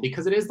useful,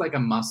 because it is like a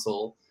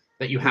muscle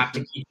that you have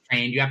to keep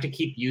trained. You have to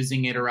keep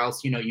using it, or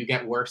else, you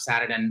get worse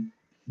at it. And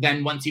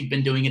then once you've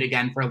been doing it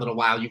again for a little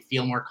while, you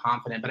feel more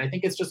confident. But I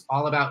think it's just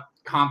all about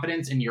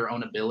confidence in your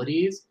own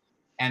abilities.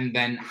 And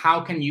then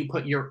how can you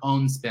put your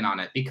own spin on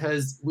it?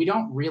 Because we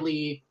don't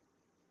really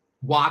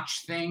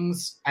watch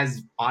things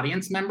as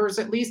audience members,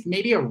 at least.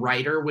 Maybe a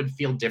writer would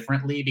feel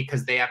differently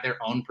because they have their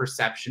own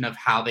perception of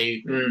how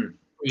they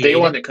They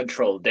want to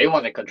control. They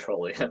want to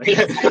control it. They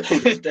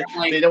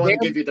don't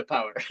want to give you the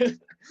power.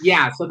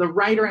 Yeah. So the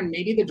writer and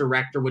maybe the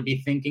director would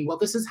be thinking, well,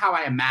 this is how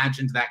I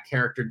imagined that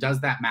character. Does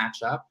that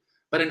match up?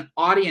 But an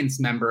audience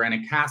member and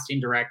a casting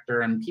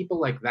director and people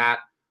like that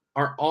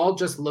are all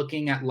just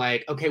looking at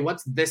like, okay,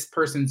 what's this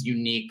person's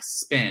unique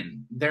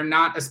spin? They're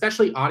not,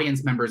 especially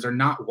audience members, are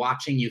not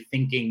watching you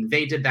thinking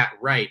they did that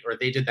right or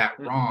they did that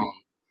wrong.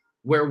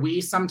 Where we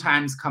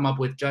sometimes come up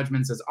with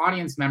judgments as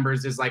audience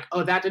members is like,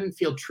 oh, that didn't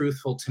feel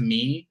truthful to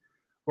me,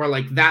 or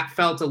like that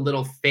felt a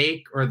little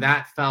fake, or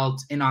that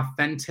felt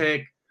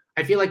inauthentic.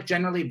 I feel like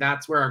generally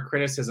that's where our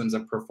criticisms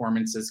of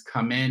performances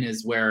come in,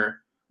 is where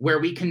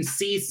we can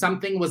see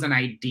something was an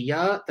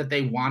idea that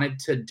they wanted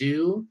to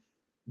do,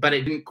 but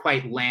it didn't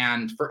quite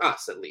land for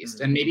us, at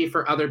least. And maybe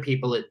for other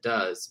people it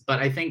does. But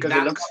I think because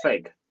it looks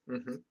fake.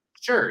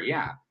 Sure,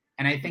 yeah.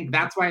 And I think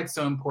that's why it's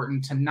so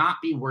important to not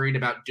be worried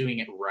about doing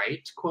it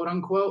right, quote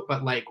unquote,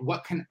 but like,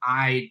 what can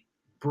I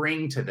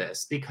bring to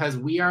this? Because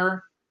we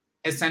are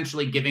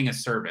essentially giving a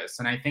service.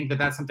 And I think that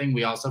that's something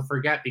we also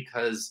forget,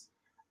 because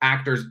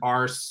actors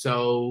are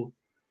so,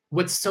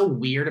 what's so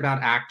weird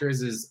about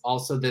actors is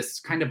also this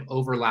kind of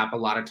overlap a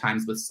lot of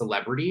times with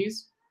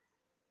celebrities.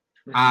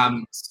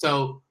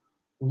 So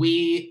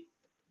we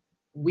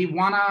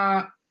want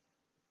to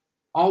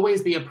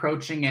always be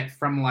approaching it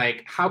from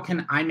like, how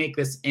can I make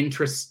this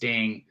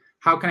interesting?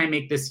 How can I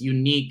make this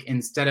unique,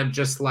 instead of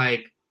just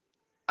like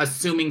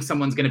assuming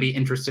someone's going to be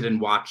interested in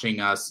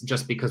watching us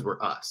just because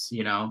we're us,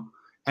 you know?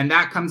 And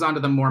that comes onto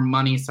the more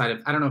money side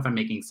of, I don't know if I'm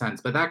making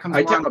sense, but that comes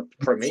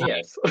for me,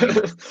 yes.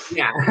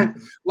 Yeah.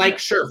 Like,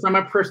 sure, from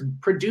a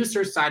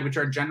producer side, which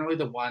are generally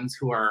the ones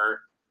who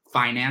are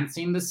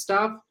financing this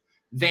stuff,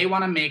 they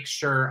want to make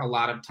sure a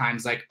lot of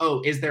times, like,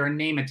 oh, is there a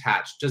name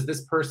attached? Does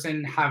this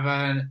person have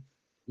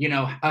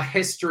a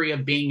history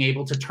of being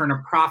able to turn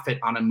a profit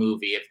on a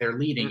movie if they're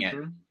leading it?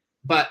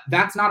 But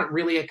that's not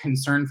really a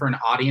concern for an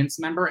audience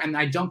member. And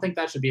I don't think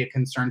that should be a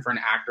concern for an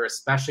actor,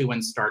 especially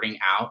when starting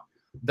out.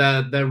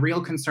 The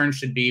real concern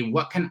should be,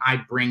 what can I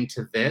bring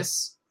to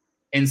this,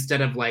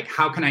 instead of like,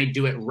 how can I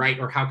do it right,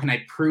 or how can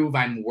I prove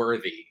I'm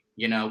worthy?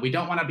 You know, we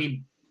don't want to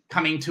be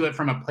coming to it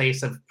from a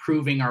place of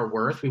proving our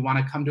worth. We want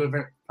to come to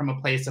it from a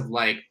place of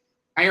like,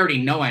 I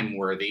already know I'm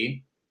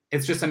worthy.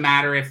 It's just a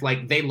matter if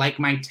like they like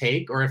my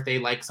take, or if they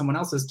like someone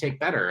else's take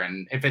better.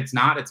 And if it's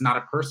not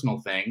a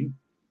personal thing.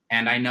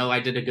 And I know I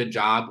did a good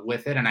job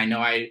with it, and I know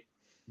I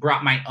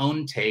brought my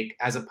own take,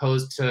 as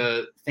opposed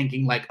to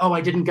thinking like, oh,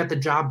 I didn't get the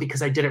job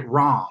because I did it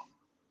wrong,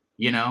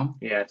 you know?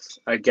 Yes,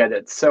 I get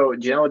it. So,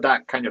 do you know what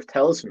that kind of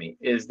tells me?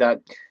 Is that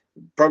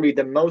probably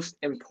the most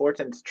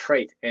important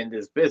trait in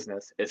this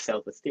business is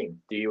self-esteem.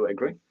 Do you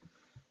agree?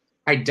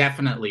 I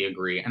definitely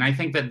agree. And I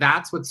think that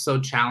that's what's so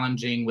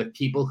challenging with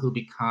people who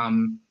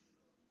become,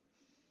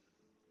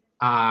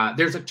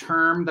 there's a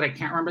term that I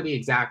can't remember the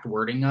exact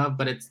wording of,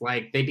 but it's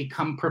like they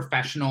become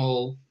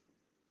professional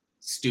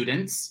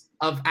students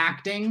of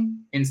acting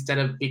instead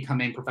of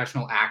becoming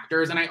professional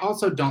actors. And I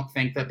also don't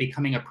think that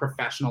becoming a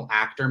professional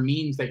actor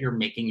means that you're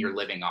making your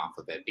living off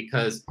of it,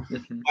 because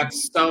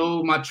that's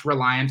so much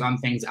reliant on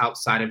things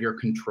outside of your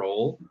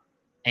control.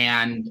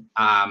 And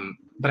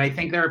but I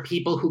think there are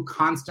people who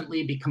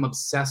constantly become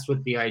obsessed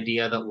with the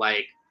idea that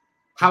like,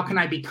 how can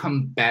I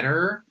become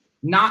better?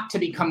 Not to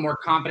become more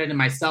confident in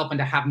myself and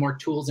to have more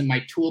tools in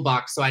my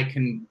toolbox so I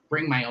can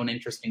bring my own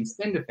interesting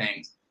spin to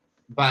things,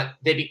 but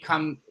they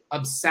become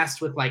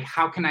obsessed with like,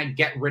 how can I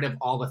get rid of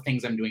all the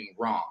things I'm doing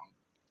wrong?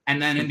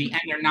 And then in the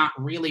end, they're not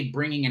really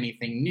bringing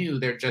anything new.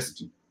 They're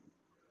just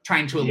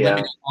trying to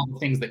eliminate all the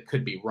things that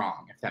could be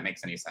wrong, if that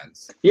makes any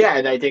sense. Yeah,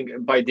 and I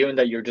think by doing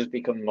that, you're just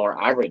becoming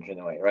more average in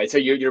a way, right? So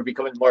you're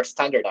becoming more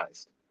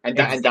standardized, and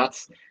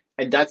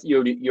that's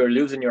you're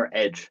losing your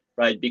edge,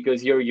 right?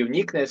 Because your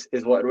uniqueness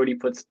is what really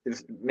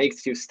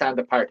makes you stand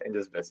apart in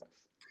this business.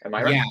 Am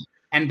I right? Yeah,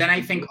 and then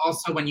I think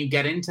also when you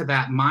get into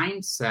that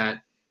mindset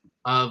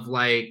of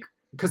like,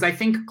 because I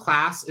think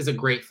class is a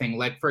great thing.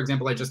 Like, for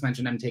example, I just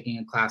mentioned I'm taking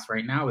a class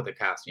right now with a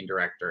casting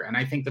director. And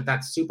I think that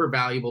that's super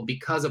valuable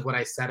because of what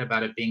I said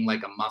about it being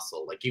like a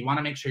muscle. Like, you want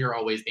to make sure you're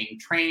always being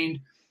trained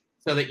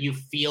so that you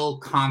feel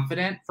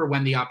confident for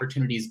when the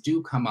opportunities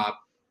do come up,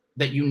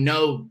 that you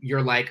know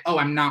you're like, oh,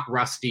 I'm not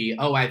rusty.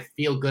 Oh, I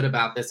feel good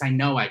about this. I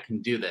know I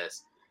can do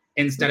this.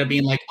 Instead of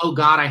being like, oh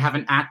God, I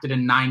haven't acted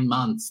in 9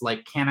 months.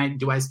 Like,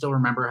 do I still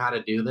remember how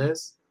to do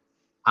this?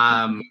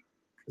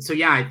 So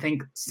yeah, I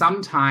think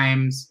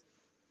sometimes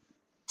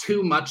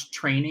too much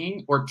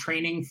training or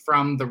training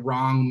from the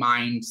wrong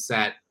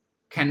mindset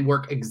can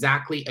work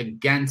exactly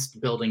against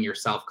building your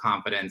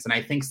self-confidence. And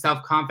I think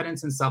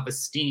self-confidence and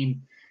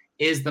self-esteem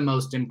is the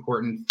most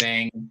important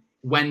thing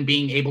when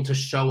being able to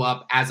show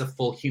up as a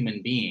full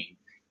human being,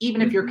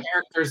 even if your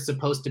character is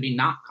supposed to be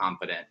not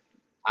confident,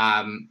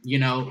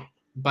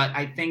 but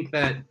I think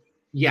that,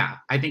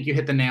 I think you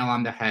hit the nail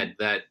on the head,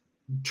 that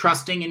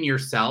trusting in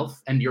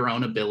yourself and your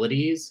own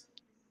abilities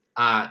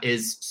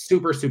is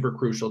super, super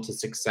crucial to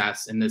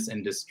success in this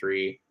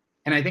industry.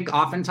 And I think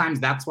oftentimes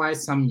that's why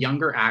some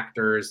younger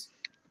actors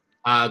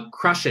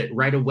crush it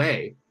right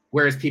away.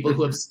 Whereas people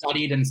who have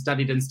studied and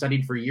studied and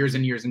studied for years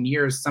and years and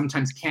years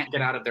sometimes can't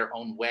get out of their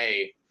own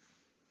way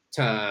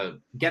to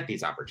get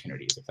these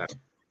opportunities.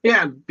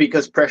 Yeah,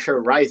 because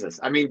pressure rises.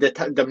 I mean,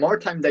 the more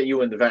time that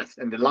you invest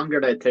and the longer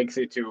that it takes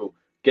you to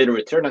get a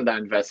return on that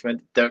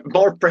investment, the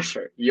more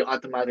pressure you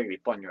automatically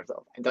put on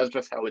yourself. And that's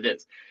just how it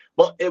is.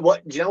 But do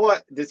you know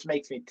what this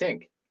makes me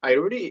think?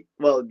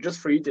 Just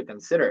for you to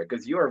consider,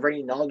 because you are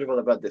very knowledgeable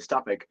about this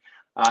topic.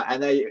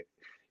 And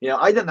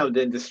I don't know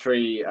the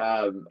industry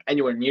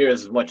anywhere near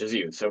as much as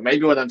you. So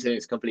maybe what I'm saying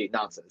is complete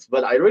nonsense.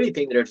 But I really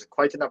think there's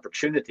quite an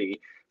opportunity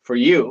for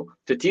you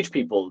to teach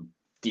people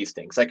these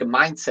things, like a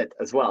mindset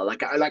as well.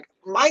 Like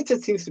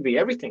mindset seems to be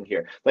everything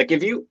here. Like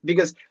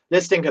because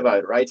let's think about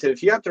it, right? So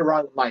if you have the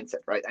wrong mindset,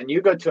 right, and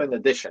you go to an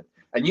audition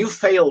and you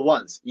fail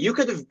once, you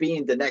could have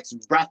been the next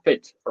Brad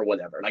Pitt or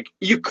whatever. Like,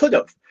 you could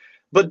have,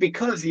 but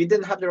because you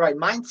didn't have the right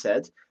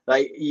mindset,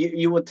 like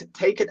you would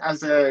take it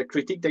as a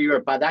critique that you're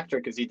a bad actor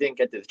because you didn't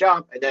get this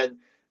job, and then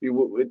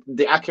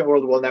the acting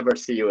world will never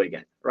see you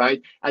again,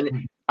 right?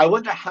 And I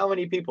wonder how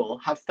many people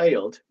have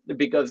failed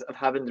because of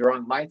having the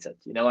wrong mindset.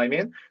 You know what I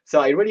mean?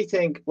 So I really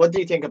think, what do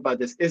you think about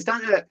this? Is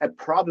that a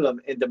problem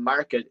in the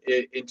market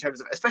in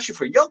terms of, especially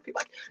for young people?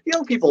 Like,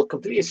 young people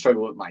completely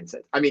struggle with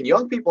mindset. I mean,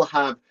 young people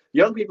are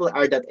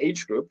that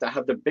age group that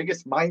have the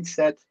biggest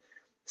mindset,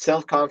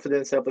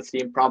 self-confidence,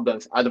 self-esteem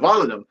problems out of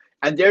all of them.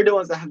 And they're the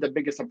ones that have the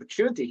biggest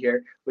opportunity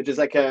here, which is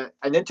like an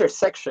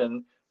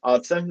intersection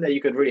of something that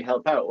you could really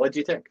help out. What do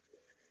you think?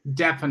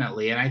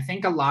 Definitely. And I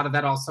think a lot of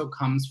that also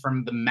comes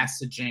from the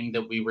messaging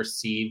that we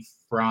receive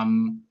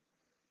from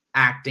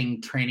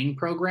acting training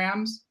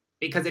programs.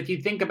 Because if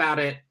you think about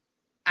it,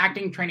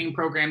 acting training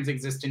programs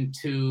exist in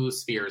two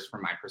spheres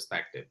from my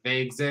perspective. They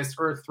exist,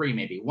 or three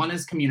maybe. One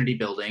is community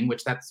building,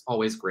 which that's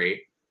always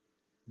great.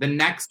 The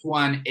next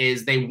one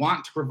is they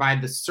want to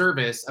provide the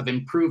service of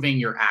improving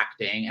your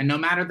acting. And no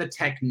matter the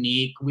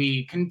technique,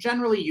 we can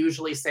generally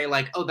usually say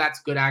like, oh,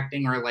 that's good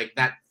acting, or like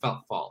that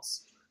felt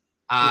false.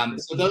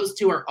 So those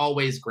two are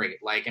always great,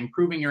 like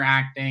improving your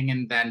acting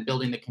and then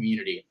building the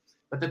community.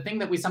 But the thing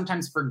that we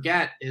sometimes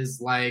forget is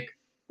like,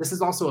 this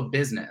is also a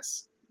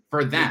business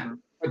for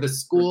them, for the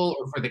school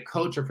or for the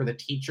coach or for the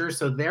teacher.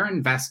 So they're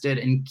invested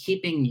in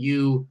keeping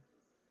you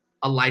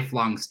a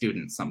lifelong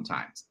student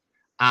sometimes.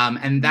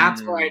 And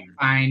that's where I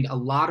find a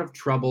lot of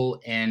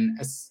trouble in,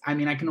 I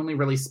mean, I can only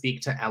really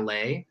speak to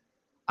LA,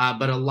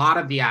 but a lot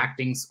of the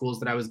acting schools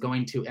that I was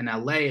going to in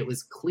LA, it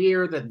was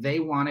clear that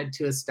they wanted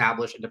to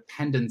establish a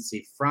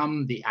dependency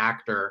from the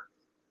actor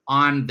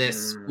on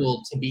this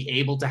school to be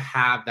able to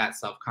have that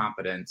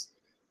self-confidence.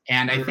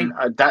 And I think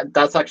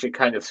that's actually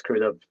kind of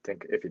screwed up,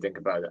 if you think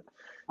about it.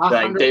 100%.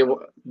 Like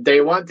they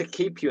want to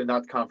keep you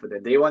not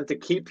confident. They want to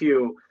keep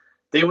you,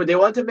 they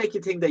want to make you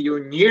think that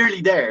you're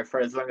nearly there for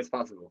as long as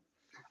possible.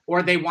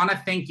 Or they want to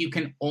think you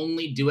can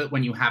only do it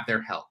when you have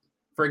their help.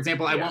 For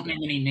example, I won't name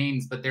any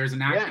names, but there's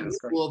an acting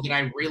school that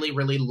I really,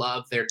 really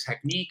love their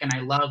technique and I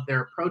love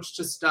their approach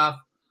to stuff,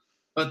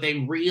 but they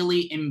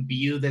really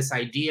imbue this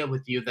idea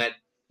with you that,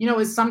 you know,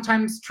 is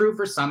sometimes true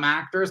for some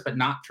actors, but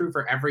not true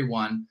for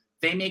everyone.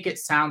 They make it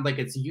sound like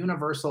it's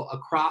universal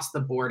across the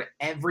board.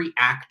 Every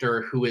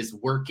actor who is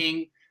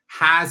working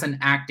has an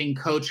acting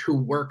coach who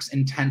works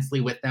intensely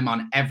with them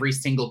on every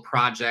single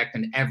project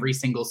and every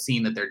single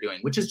scene that they're doing,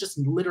 which is just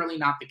literally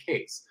not the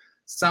case.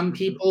 Some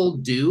people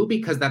do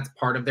because that's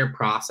part of their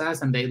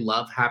process and they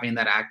love having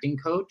that acting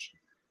coach.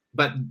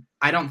 But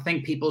I don't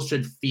think people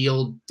should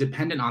feel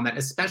dependent on that,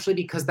 especially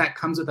because that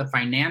comes with a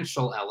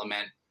financial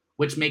element,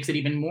 which makes it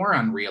even more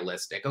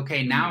unrealistic.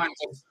 Okay, now I'm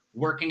just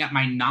working at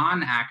my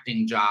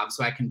non-acting job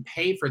so I can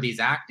pay for these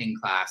acting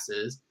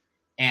classes,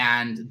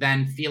 and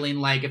then feeling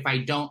like if I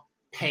don't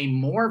pay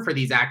more for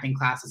these acting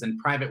classes and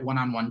private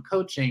one-on-one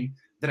coaching,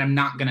 that I'm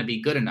not going to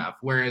be good enough.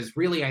 Whereas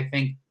really, I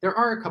think there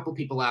are a couple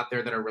people out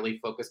there that are really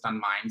focused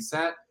on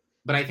mindset,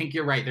 but I think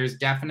you're right. There's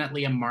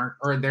definitely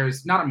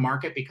there's not a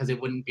market because it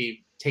wouldn't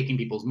be taking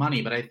people's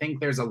money, but I think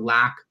there's a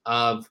lack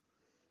of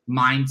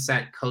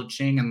mindset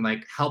coaching and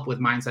like help with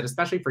mindset,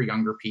 especially for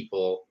younger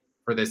people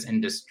for this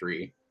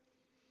industry.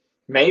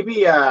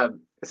 Maybe,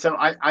 so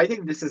I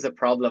think this is a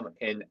problem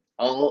in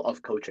all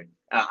of coaching.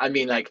 I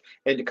mean, like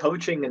in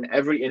coaching in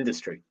every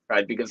industry,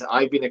 right? Because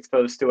I've been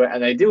exposed to it,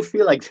 and I do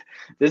feel like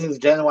this is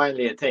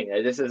genuinely a thing.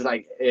 This is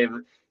like,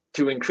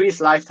 to increase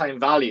lifetime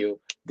value,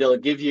 they'll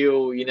give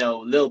you, you know,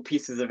 little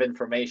pieces of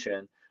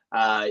information,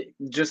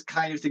 just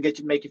kind of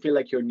to make you feel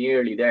like you're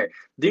nearly there.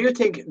 Do you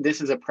think this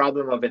is a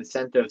problem of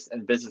incentives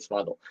and business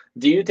model?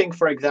 Do you think,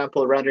 for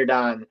example, rather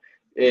than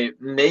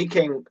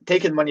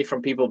taking money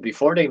from people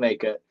before they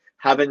make it,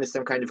 having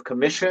some kind of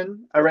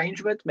commission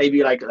arrangement,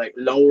 maybe like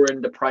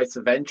lowering the price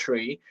of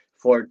entry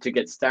to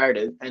get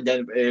started, and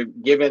then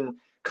giving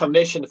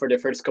commission for the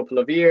first couple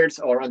of years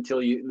or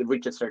until you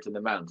reach a certain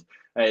amount?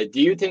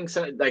 Do you think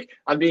so? Like,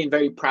 I'm being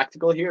very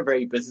practical here,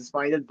 very business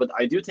minded, but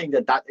I do think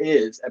that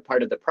is a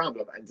part of the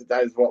problem, and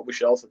that is what we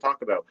should also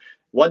talk about.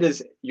 What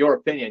is your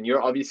opinion?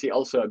 You're obviously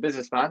also a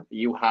businessman.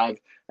 You have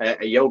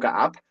a yoga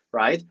app,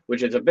 right,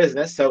 which is a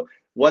business. So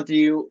what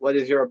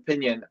is your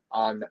opinion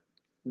on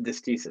this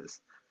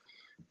thesis?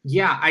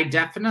 Yeah, I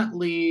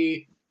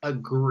definitely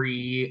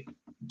agree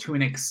to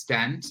an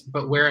extent,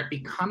 but where it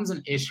becomes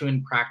an issue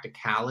in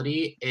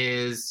practicality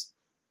is,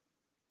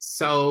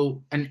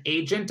 so an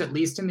agent, at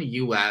least in the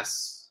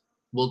US,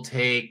 will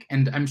take,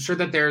 and I'm sure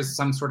that there's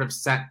some sort of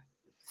set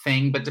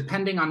thing, but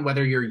depending on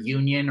whether you're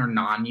union or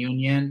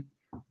non-union,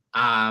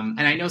 and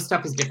I know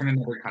stuff is different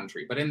in every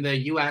country, but in the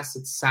US,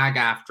 it's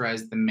SAG-AFTRA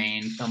is the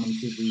main film and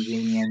TV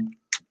union.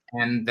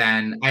 And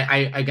then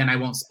I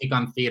won't speak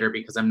on theater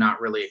because I'm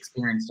not really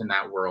experienced in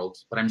that world,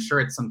 but I'm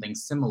sure it's something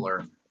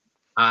similar.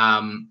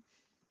 For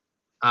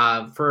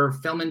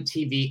film and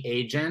TV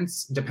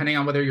agents, depending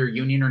on whether you're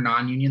union or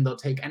non-union, they'll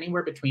take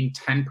anywhere between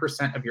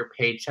 10% of your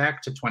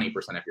paycheck to 20%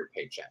 of your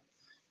paycheck.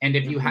 And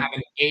if you have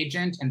an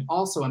agent and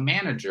also a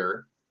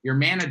manager, your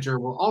manager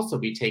will also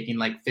be taking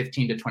like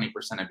 15 to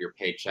 20% of your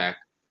paycheck.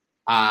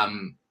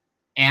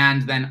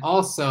 And then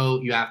also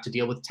you have to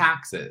deal with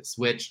taxes,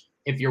 which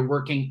if you're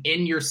working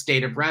in your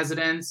state of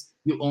residence,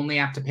 you only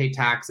have to pay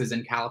taxes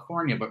in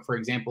California. But for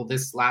example,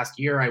 this last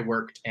year I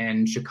worked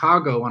in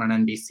Chicago on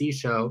an NBC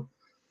show,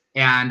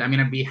 and I'm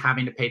going to be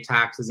having to pay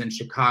taxes in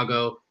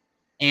Chicago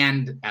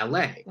and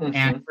LA.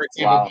 And for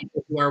example,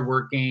 people who are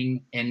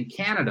working in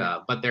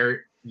Canada, but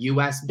they're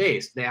US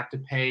based, they have to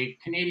pay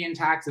Canadian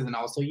taxes and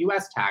also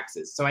US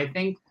taxes. So I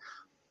think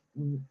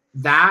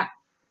that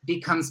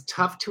becomes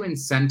tough to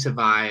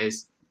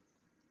incentivize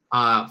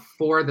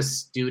for the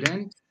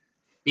student,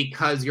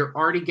 because you're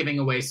already giving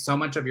away so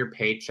much of your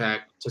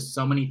paycheck to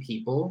so many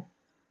people.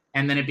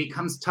 And then it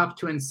becomes tough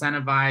to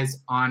incentivize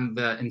on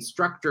the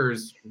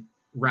instructor's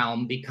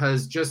realm,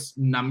 because just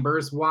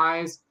numbers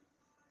wise,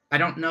 I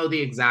don't know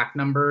the exact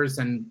numbers.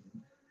 And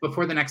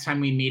before the next time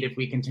we meet, if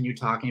we continue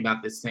talking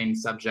about this same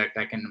subject,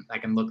 I can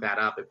look that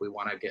up if we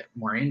want to get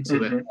more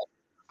into it.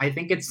 I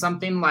think it's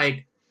something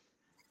like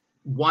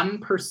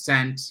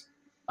 1%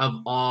 of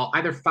all,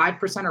 either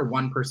 5% or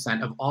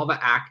 1% of all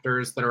the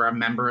actors that are a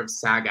member of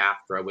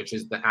SAG-AFTRA, which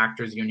is the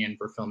Actors Union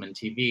for Film and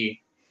TV,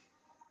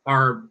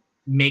 are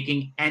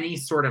making any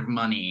sort of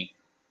money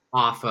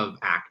off of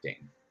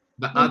acting.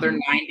 The other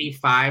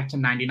 95 to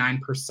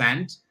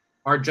 99%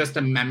 are just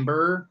a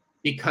member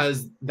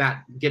because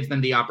that gives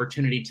them the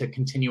opportunity to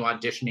continue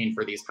auditioning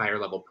for these higher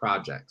level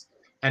projects.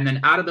 And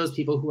then out of those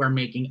people who are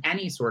making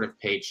any sort of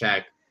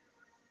paycheck,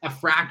 a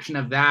fraction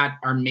of that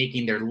are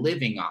making their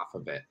living off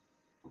of it.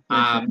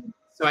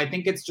 So I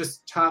think it's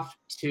just tough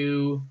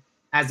to,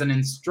 as an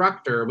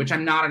instructor, which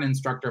I'm not an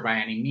instructor by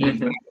any means,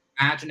 but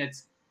I imagine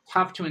it's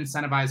tough to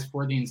incentivize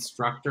for the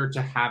instructor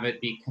to have it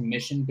be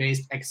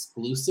commission-based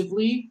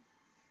exclusively.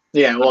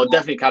 Yeah, well, it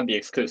definitely can't be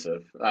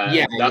exclusive.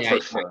 That's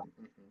for sure.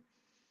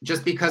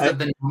 Just because of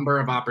the number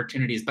of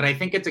opportunities. But I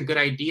think it's a good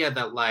idea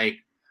that, like,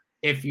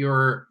 if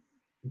you're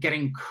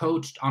getting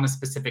coached on a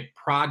specific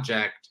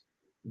project,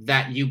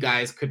 that you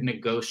guys could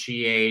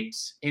negotiate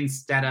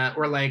instead of,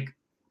 or like,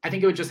 I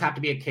think it would just have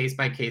to be a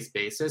case-by-case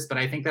basis. But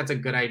I think that's a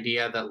good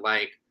idea that,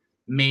 like,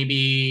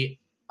 maybe,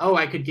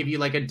 I could give you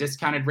like a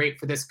discounted rate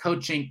for this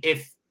coaching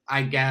if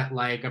I get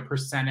like a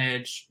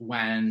percentage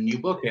when you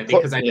book it,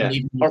 because I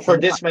believe or for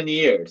this many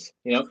years,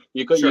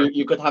 you could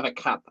you could have a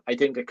cap. I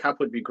think a cap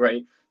would be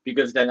great,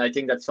 because then I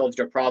think that solves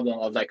your problem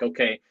of like,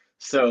 okay,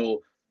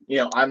 so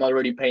I'm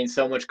already paying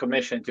so much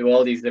commission to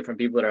all these different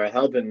people that are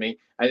helping me,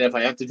 and if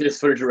I have to do this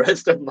for the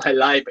rest of my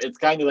life, it's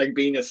kind of like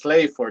being a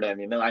slave for them.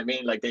 I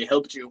mean, like, they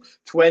helped you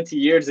 20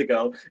 years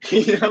ago,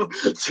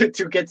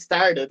 to get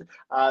started.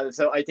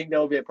 So I think that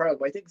will be a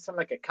problem. I think something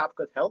like a cap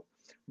could help.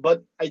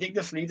 But I think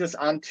this leads us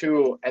on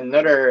to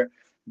another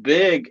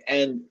big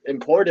and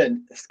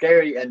important,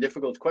 scary and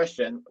difficult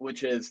question,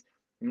 which is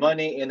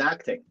money in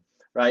acting,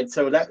 right?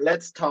 So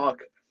let's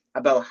talk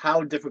about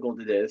how difficult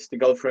it is to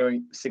go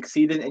from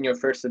succeeding in your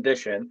first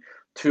audition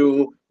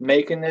to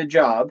making a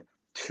job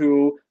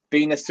to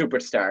being a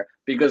superstar,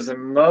 because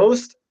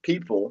most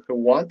people who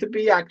want to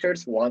be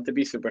actors want to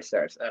be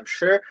superstars. And I'm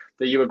sure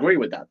that you agree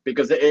with that,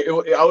 because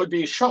I would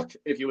be shocked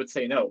if you would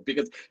say no,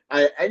 because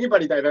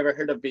anybody that I've ever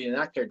heard of being an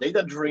actor, they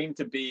don't dream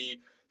to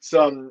be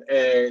someone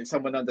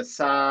on the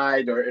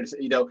side, or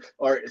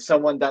or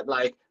someone that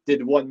like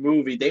did one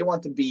movie. They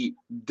want to be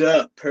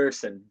the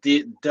person,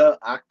 the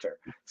actor.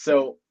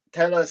 So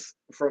tell us,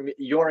 from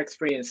your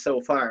experience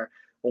so far,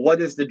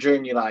 what is the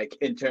journey like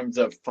in terms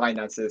of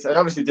finances? And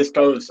obviously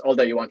disclose all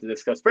that you want to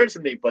discuss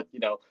personally, but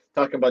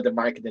talking about the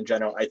market in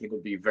general, I think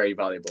would be very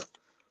valuable.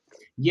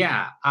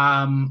 Yeah,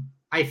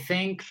 I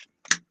think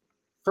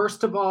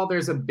first of all,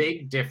 there's a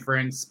big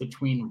difference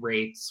between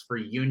rates for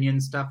union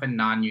stuff and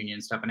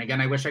non-union stuff. And again,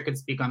 I wish I could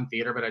speak on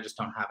theater, but I just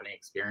don't have any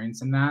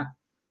experience in that.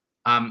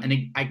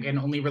 I can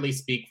only really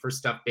speak for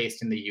stuff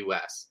based in the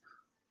US.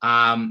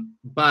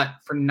 But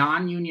for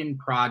non-union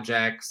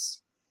projects,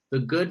 the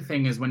good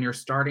thing is when you're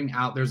starting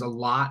out, there's a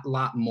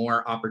lot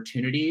more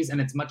opportunities, and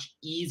it's much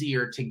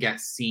easier to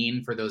get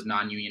seen for those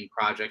non-union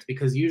projects,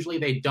 because usually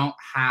they don't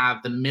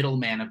have the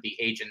middleman of the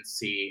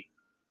agency,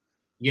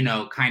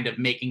 kind of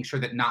making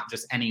sure that not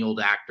just any old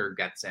actor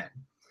gets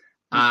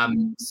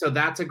in. So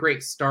that's a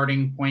great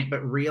starting point, but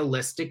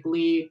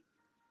realistically,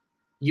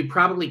 you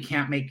probably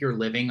can't make your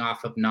living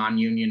off of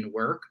non-union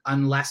work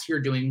unless you're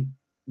doing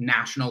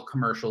national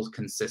commercials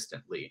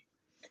consistently.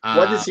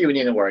 What is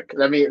union work?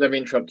 Let me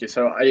interrupt you.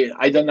 So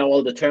I don't know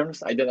all the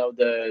terms. I don't know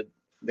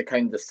the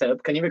kind of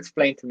setup. Can you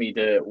explain to me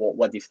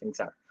what these things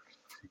are?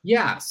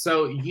 Yeah.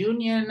 So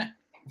union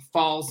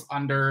falls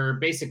under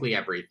basically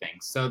everything.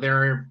 So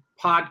there are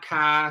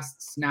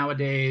podcasts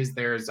nowadays.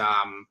 There's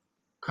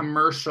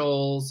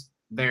commercials.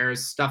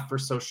 There's stuff for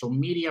social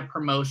media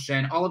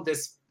promotion. All of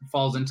this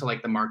falls into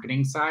like the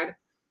marketing side.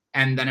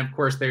 And then of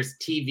course there's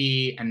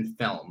TV and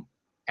film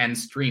and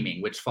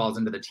streaming, which falls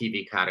into the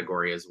TV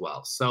category as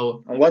well.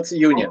 So what's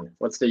union?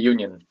 What's the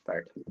union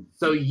part?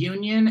 So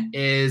union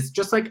is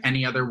just like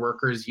any other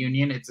workers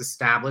union. It's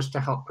established to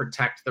help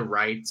protect the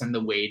rights and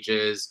the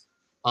wages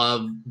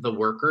of the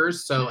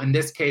workers. So in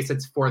this case,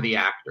 it's for the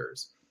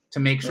actors to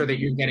make sure that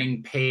you're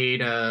getting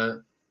paid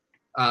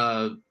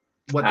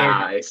what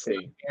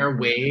their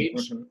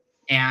wage.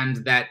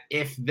 and that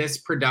if this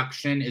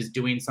production is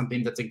doing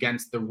something that's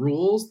against the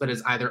rules, that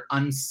is either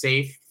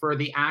unsafe for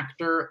the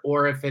actor,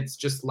 or if it's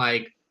just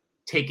like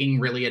taking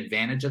really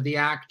advantage of the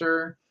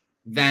actor,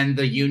 then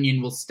the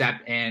union will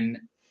step in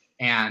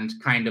and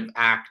kind of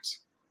act,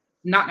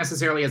 not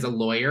necessarily as a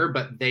lawyer,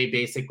 but they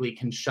basically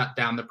can shut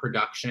down the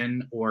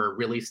production or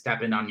really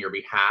step in on your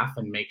behalf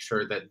and make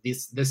sure that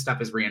this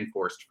stuff is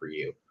reinforced for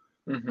you.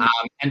 Mm-hmm.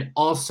 And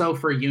also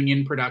for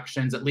union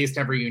productions, at least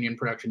every union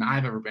production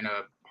I've ever been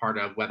a part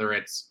of, whether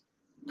it's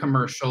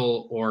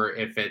commercial or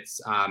if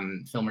it's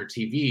film or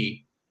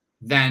TV,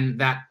 then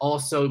that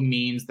also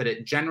means that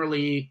it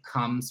generally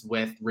comes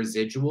with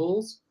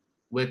residuals.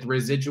 With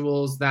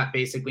residuals, that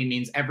basically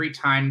means every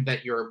time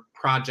that your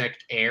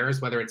project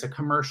airs, whether it's a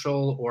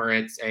commercial or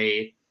it's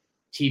a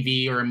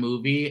TV or a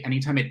movie,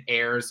 anytime it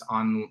airs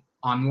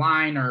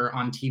online or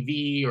on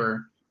TV,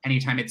 or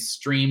anytime it's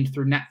streamed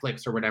through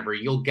Netflix or whatever,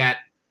 you'll get,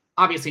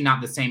 obviously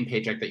not the same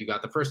paycheck that you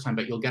got the first time,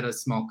 but you'll get a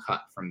small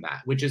cut from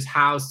that, which is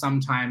how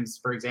sometimes,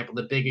 for example,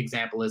 the big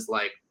example is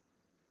like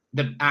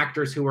the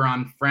actors who were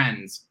on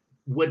Friends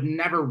would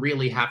never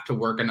really have to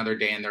work another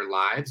day in their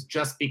lives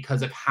just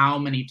because of how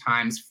many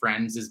times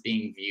Friends is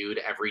being viewed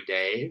every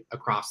day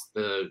across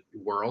the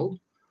world,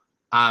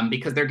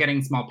 because they're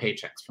getting small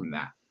paychecks from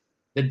that.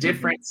 The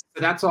difference,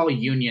 so that's all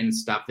union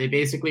stuff. They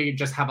basically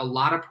just have a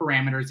lot of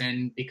parameters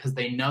in because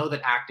they know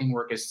that acting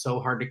work is so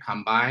hard to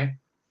come by.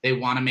 They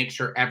want to make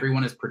sure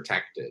everyone is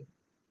protected.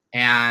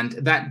 And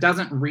that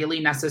doesn't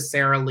really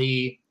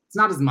necessarily, it's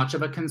not as much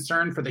of a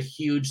concern for the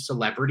huge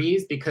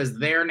celebrities because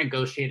they're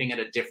negotiating at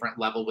a different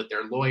level with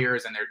their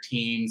lawyers and their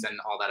teams and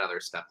all that other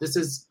stuff. This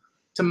is,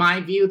 to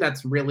my view,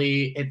 that's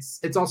really,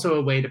 it's also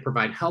a way to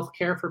provide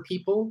healthcare for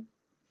people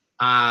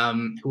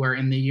who are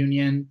in the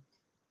union.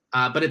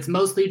 But it's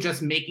mostly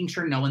just making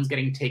sure no one's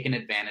getting taken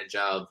advantage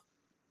of,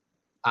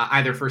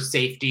 either for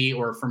safety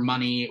or for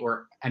money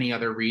or any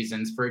other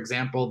reasons. For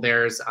example,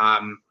 there's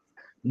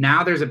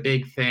now there's a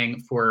big thing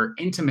for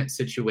intimate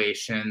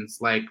situations,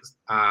 like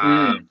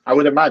I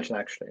would imagine,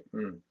 actually.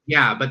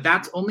 Yeah, but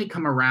that's only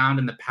come around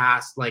in the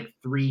past like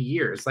 3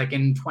 years. Like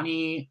in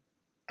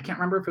I can't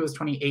remember if it was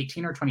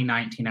 2018 or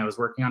 2019. I was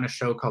working on a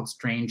show called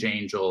Strange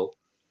Angel,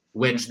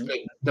 which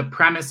the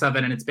premise of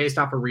it, and it's based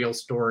off a real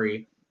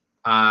story.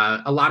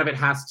 A lot of it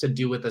has to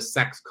do with a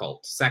sex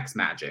cult, sex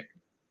magic.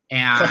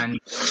 And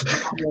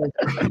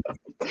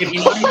if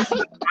you know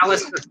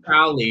Aleister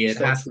Crowley, it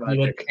has to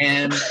do with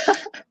him.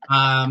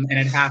 And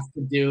it has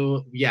to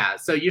do,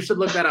 so you should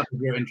look that up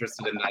if you're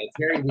interested in that. It's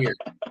very weird.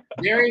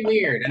 Very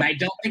weird. And I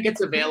don't think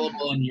it's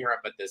available in Europe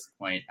at this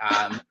point.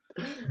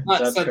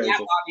 But so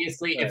that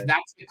obviously, if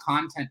that's the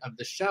content of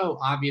the show,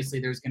 obviously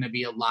there's going to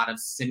be a lot of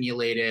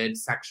simulated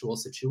sexual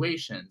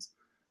situations.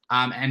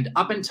 And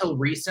up until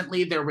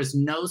recently, there was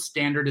no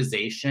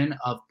standardization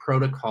of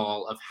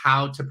protocol of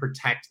how to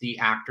protect the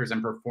actors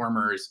and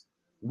performers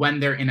when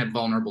they're in a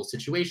vulnerable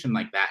situation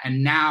like that.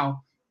 And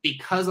now,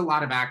 because a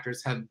lot of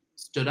actors have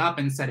stood up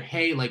and said,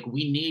 hey, like,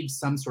 we need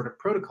some sort of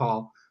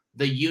protocol,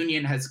 the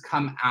union has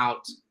come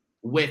out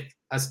with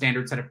a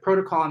standard set of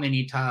protocol, and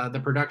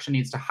the production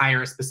needs to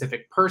hire a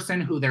specific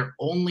person who their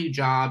only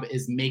job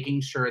is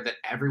making sure that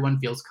everyone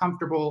feels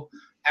comfortable,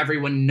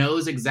 everyone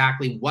knows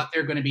exactly what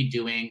they're going to be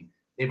doing.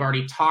 They've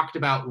already talked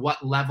about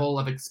what level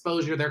of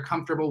exposure they're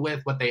comfortable with,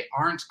 what they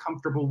aren't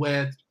comfortable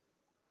with,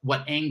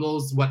 what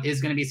angles, what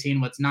is going to be seen,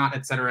 what's not,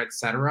 et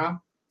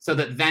cetera, so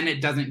that then it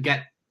doesn't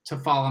get to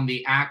fall on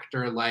the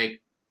actor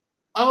like,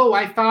 oh,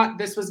 I thought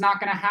this was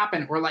not going to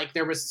happen. Or like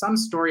there was some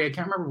story, I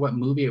can't remember what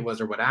movie it was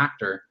or what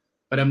actor,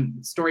 but a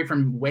story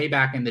from way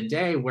back in the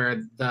day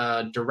where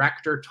the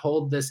director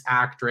told this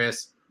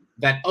actress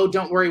that, oh,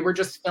 don't worry, we're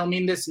just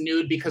filming this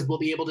nude because we'll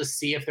be able to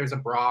see if there's a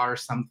bra or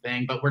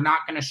something, but we're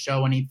not going to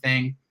show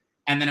anything.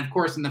 And then, of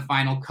course, in the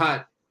final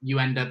cut, you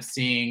end up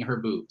seeing her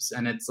boobs.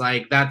 And it's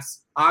like,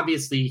 that's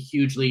obviously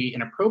hugely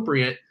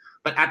inappropriate.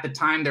 But at the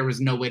time, there was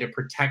no way to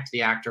protect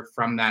the actor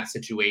from that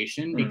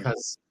situation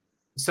because,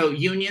 so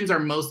unions are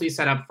mostly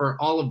set up for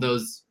all of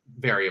those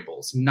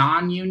variables.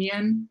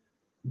 Non-union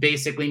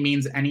basically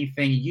means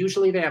anything.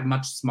 Usually they have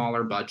much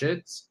smaller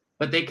budgets,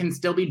 but they can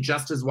still be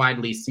just as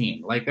widely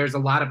seen. Like there's a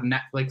lot of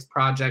Netflix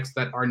projects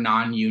that are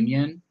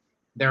non-union.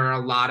 There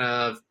are a lot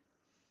of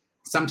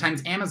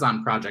sometimes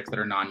Amazon projects that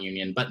are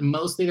non-union, but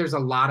mostly there's a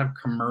lot of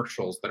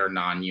commercials that are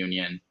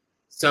non-union.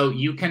 So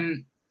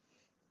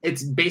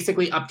it's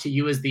basically up to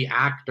you as the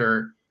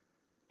actor.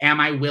 Am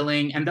I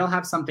willing? And they'll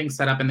have something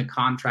set up in the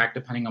contract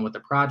depending on what the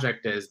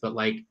project is, but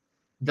like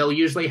they'll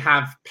usually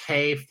have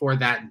pay for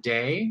that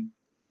day.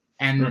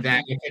 And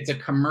then if it's a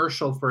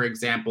commercial, for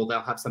example, they'll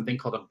have something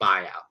called a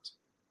buyout,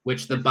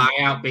 which the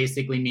buyout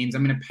basically means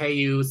I'm going to pay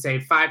you, say,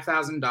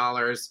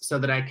 $5,000 so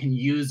that I can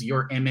use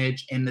your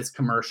image in this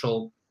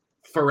commercial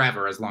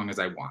forever as long as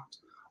I want.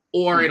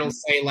 Or it'll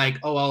say like,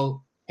 oh,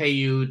 I'll pay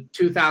you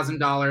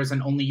 $2,000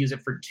 and only use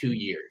it for 2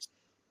 years,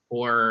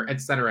 or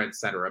et cetera, et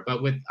cetera.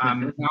 But with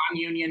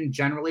non-union,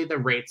 generally the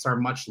rates are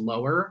much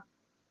lower.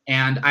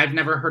 And I've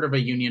never heard of a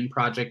union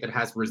project that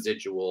has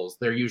residuals.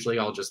 They're usually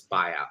all just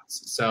buyouts.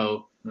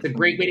 So it's a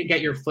great way to get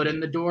your foot in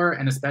the door.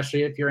 And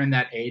especially if you're in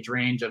that age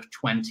range of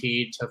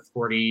 20 to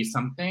 40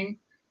 something,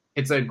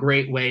 it's a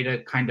great way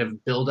to kind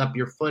of build up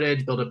your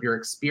footage, build up your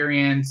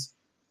experience.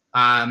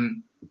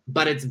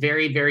 But it's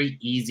very, very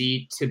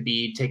easy to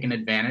be taken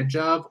advantage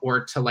of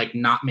or to like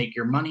not make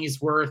your money's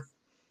worth.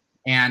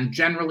 And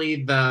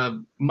generally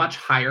the much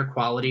higher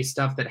quality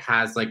stuff that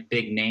has like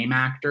big name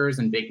actors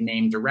and big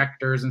name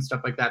directors and stuff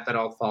like that, that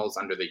all falls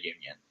under the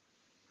union.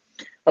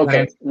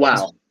 Okay.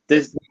 Wow.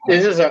 This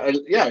is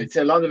it's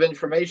a lot of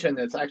information.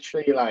 It's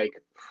actually like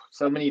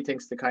so many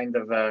things to kind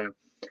of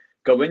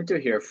go into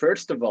here.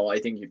 First of all, I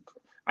think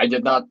I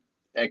did not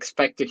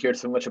expect to hear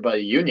so much about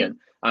a union.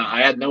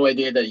 I had no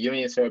idea that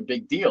unions are a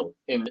big deal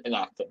in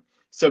acting.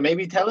 So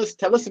maybe tell us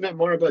a bit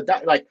more about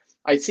that. Like,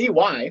 I see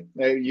why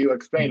you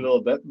explained a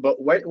little bit,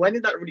 but when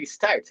did that really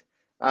start?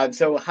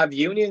 So have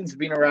unions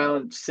been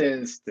around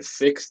since the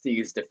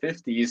 60s, the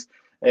 50s,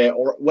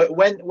 or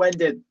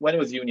when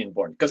was union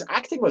born? Because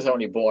acting was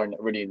only born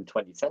really in the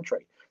 20th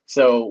century.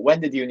 So when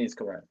did unions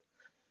come around?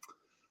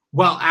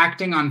 Well,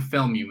 acting on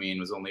film, you mean,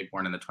 was only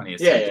born in the 20th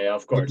century. Yeah,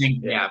 of course.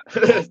 Yeah.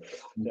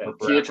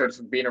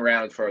 Theater's been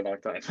around for a long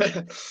time.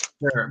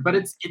 Sure. But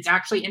it's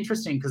actually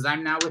interesting because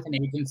I'm now with an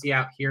agency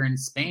out here in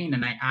Spain,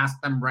 and I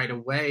asked them right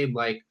away,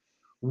 like,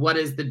 what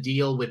is the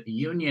deal with the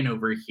union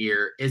over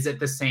here? Is it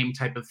the same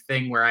type of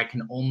thing where I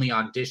can only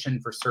audition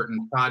for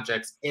certain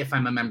projects if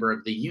I'm a member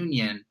of the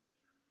union?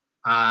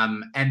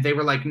 And they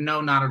were like,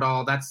 no, not at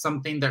all. That's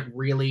something that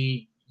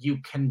really you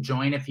can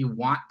join if you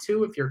want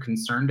to, if you're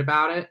concerned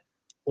about it.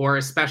 Or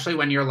especially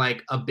when you're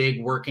like a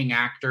big working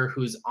actor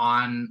who's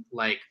on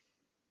like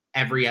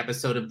every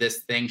episode of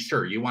this thing.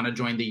 Sure, you want to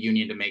join the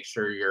union to make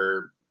sure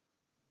you're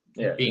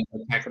being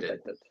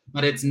protected.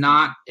 But it's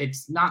not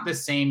the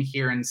same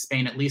here in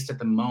Spain, at least at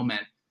the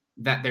moment,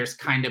 that there's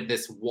kind of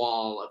this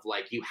wall of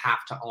like you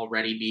have to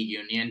already be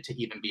union to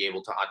even be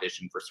able to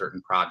audition for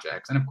certain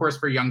projects. And of course,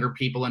 for younger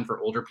people and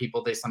for older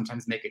people, they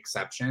sometimes make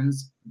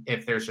exceptions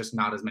if there's just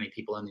not as many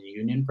people in the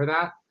union for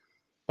that.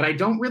 But I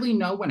don't really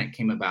know when it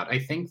came about. I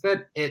think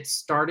that it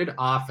started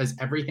off as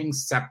everything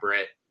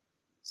separate.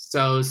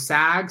 So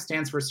SAG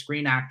stands for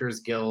Screen Actors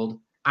Guild.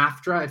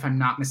 AFTRA, if I'm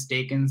not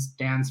mistaken,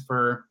 stands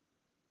for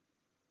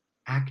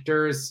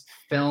Actors,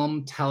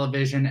 Film,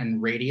 Television,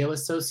 and Radio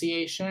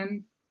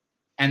Association.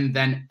 And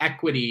then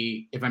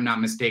Equity, if I'm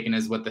not mistaken,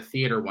 is what the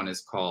theater one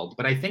is called.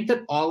 But I think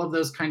that all of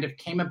those kind of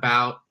came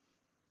about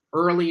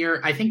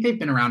earlier. I think they've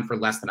been around for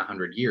less than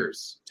 100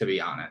 years, to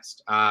be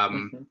honest.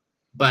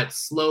 But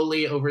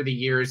slowly over the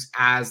years,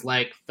 as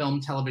like film,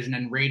 television,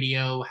 and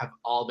radio have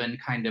all been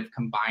kind of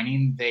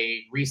combining,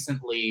 they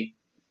recently,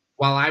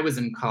 while I was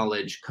in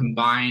college,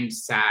 combined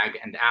SAG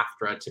and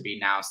AFTRA to be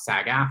now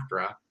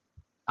SAG-AFTRA.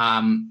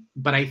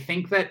 But I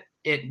think that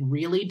it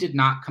really did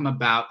not come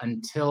about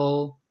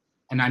until,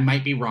 and I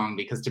might be wrong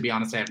because to be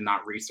honest, I have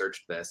not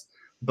researched this.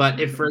 But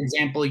if, for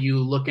example, you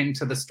look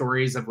into the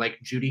stories of like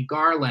Judy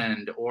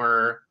Garland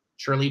or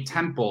Shirley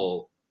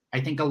Temple, I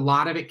think a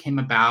lot of it came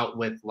about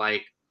with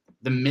like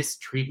the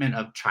mistreatment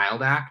of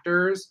child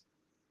actors.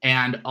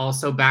 And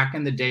also back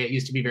in the day, it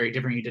used to be very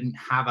different. You didn't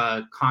have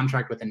a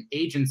contract with an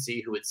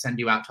agency who would send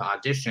you out to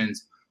auditions.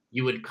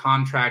 You would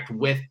contract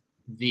with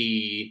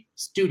the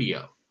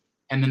studio.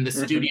 And then the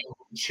studio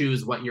would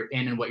choose what you're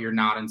in and what you're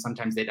not. And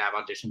sometimes they'd have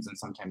auditions and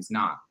sometimes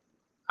not.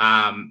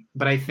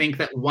 But I think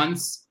that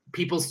once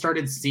people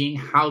started seeing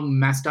how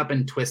messed up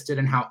and twisted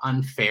and how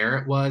unfair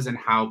it was and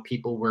how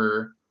people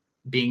were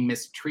being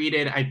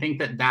mistreated, I think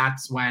that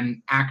that's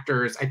when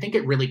actors, I think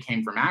it really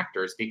came from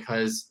actors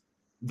because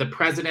the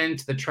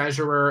president, the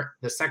treasurer,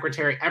 the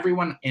secretary,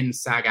 everyone in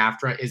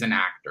SAG-AFTRA is an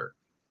actor.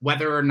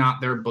 Whether or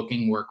not they're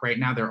booking work right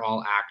now, they're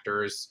all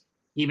actors.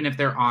 Even if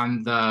they're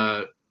on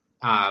the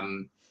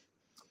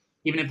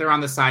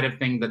side of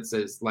thing that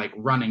says like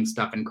running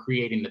stuff and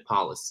creating the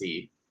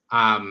policy.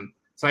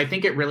 So I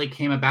think it really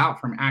came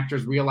about from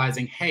actors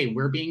realizing, hey,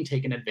 we're being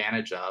taken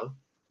advantage of.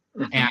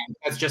 And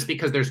that's just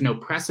because there's no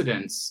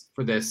precedence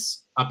for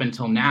this up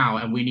until now.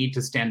 And we need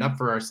to stand up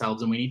for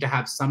ourselves and we need to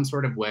have some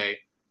sort of way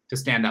to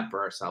stand up for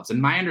ourselves. And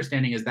my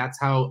understanding is that's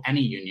how any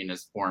union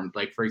is formed.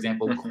 Like, for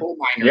example, coal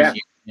miners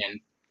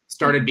union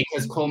started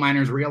because coal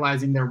miners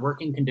realizing their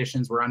working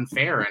conditions were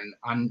unfair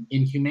and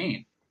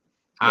inhumane.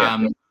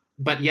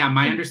 But yeah,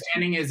 my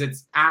understanding is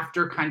it's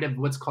after kind of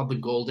what's called the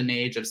golden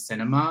age of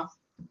cinema.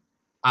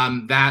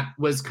 That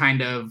was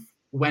kind of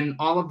when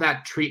all of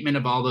that treatment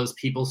of all those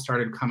people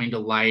started coming to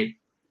light.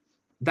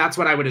 That's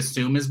what I would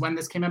assume is when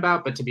this came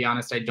about. But to be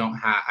honest,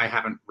 I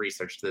haven't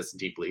researched this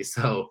deeply.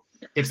 So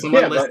if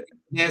someone listening to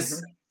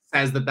this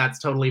says that that's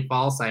totally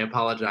false, I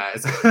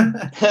apologize.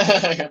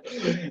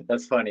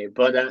 That's funny.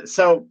 But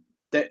so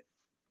that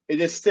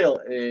it is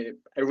still a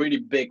really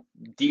big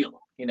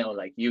deal, you know,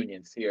 like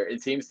unions here.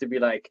 It seems to be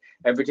like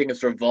everything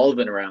is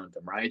revolving around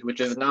them, right? Which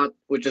is not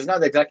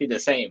exactly the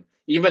same.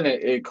 Even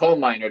in coal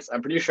miners,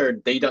 I'm pretty sure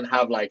they don't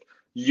have like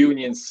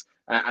unions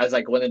as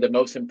like one of the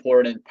most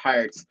important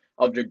parts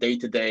of their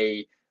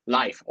day-to-day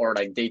life or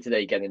like day to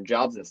day getting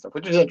jobs and stuff,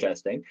 which is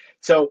interesting.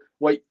 So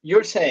what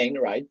you're saying,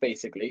 right,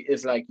 basically,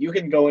 is like you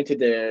can go into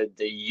the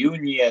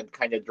union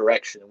kind of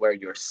direction where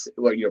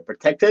you're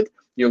protected,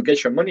 you'll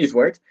get your money's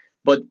worth,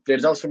 but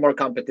there's also more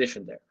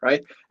competition there,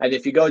 right? And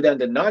if you go down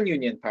the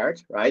non-union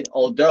part, right,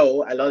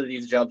 although a lot of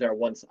these jobs are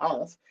once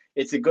off,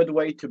 it's a good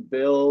way to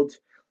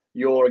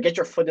get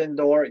your foot in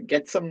the door,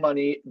 get some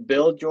money,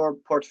 build your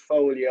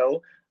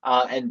portfolio,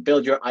 and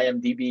build your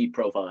IMDb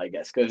profile, I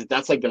guess, because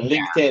that's like the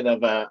LinkedIn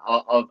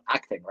of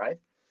acting, right?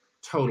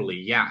 Totally,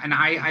 yeah. And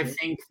I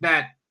think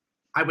that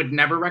I would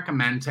never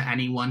recommend to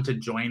anyone to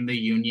join the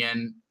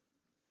union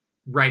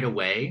right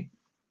away.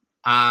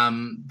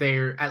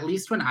 At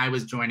least when I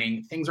was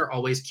joining, things are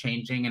always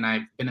changing, and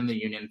I've been in the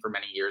union for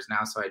many years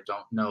now, so I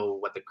don't know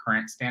what the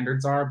current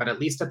standards are, but at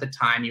least at the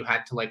time you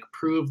had to like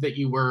prove that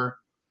you were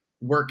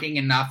working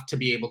enough to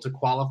be able to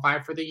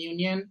qualify for the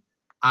union.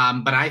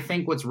 But I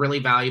think what's really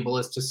valuable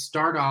is to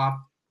start off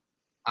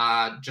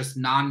just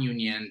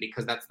non-union,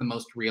 because that's the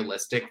most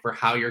realistic for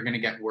how you're going to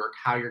get work,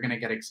 how you're going to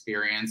get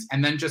experience,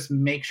 and then just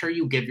make sure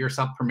you give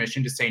yourself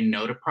permission to say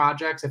no to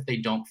projects if they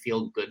don't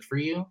feel good for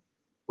you.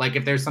 Like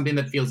if there's something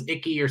that feels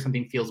icky or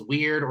something feels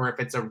weird, or if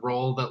it's a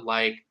role that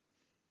like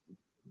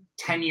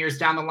 10 years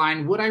down the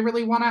line, would I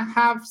really want to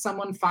have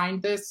someone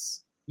find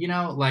this? You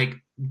know, like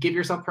give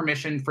yourself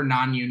permission for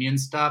non-union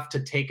stuff to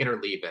take it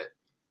or leave it.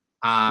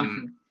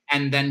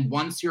 And then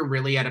once you're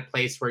really at a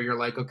place where you're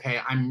like, okay,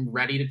 I'm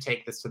ready to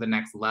take this to the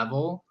next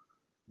level,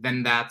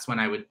 then that's when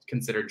I would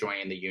consider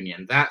joining the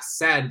union. That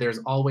said, there's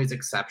always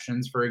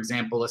exceptions. For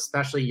example,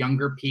 especially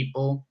younger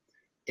people,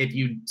 if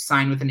you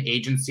sign with an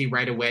agency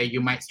right away, you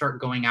might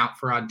start going out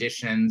for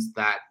auditions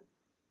that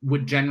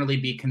would generally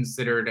be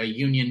considered a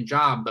union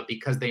job, but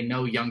because they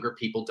know younger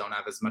people don't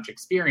have as much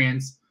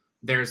experience,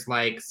 there's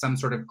like some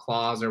sort of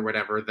clause or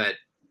whatever that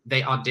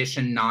they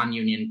audition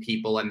non-union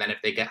people, and then if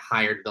they get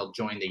hired, they'll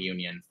join the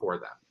union for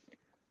them.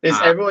 Is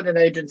everyone in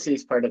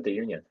agencies part of the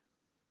union?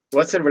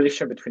 What's the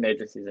relationship between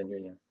agencies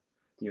and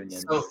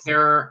unions? So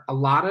there are a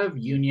lot of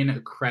union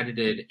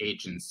accredited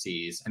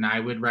agencies, and I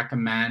would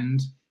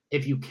recommend,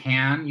 if you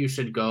can, you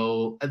should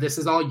go. This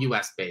is all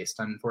US based.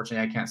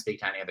 Unfortunately, I can't speak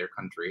to any other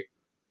country.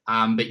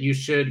 But you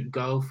should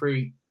go for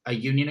a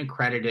union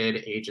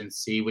accredited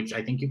agency, which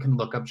I think you can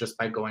look up just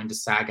by going to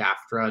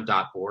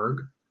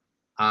sagaftra.org,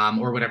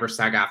 or whatever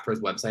SAG-AFTRA's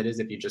website is.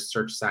 If you just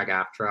search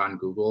SAG-AFTRA on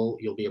Google,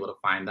 you'll be able to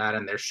find that.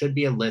 And there should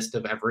be a list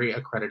of every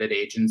accredited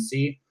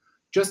agency,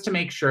 just to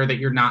make sure that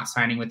you're not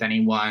signing with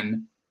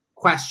anyone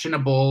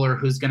questionable or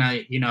who's going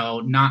to,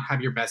 not have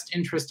your best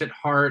interest at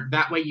heart.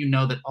 That way, you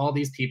know that all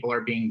these people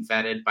are being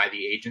vetted by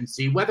the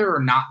agency. Whether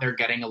or not they're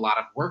getting a lot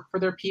of work for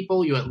their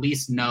people, you at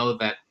least know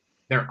that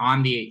they're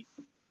on the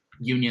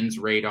union's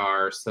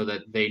radar so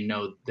that they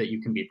know that you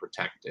can be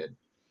protected.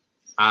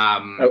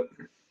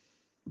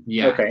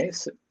 Yeah. Okay.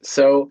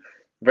 So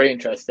very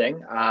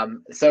interesting.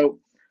 So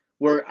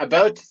we're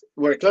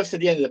close to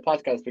the end of the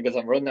podcast because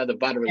I'm running out of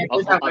battery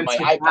on my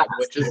iPad,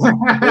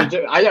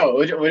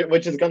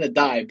 which is gonna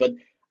die. But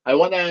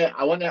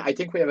I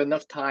think we have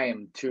enough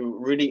time to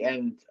really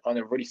end on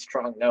a really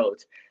strong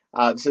note.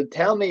 So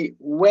tell me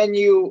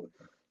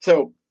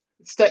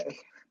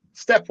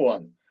step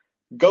one,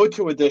 go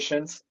to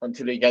auditions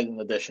until you get an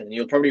audition.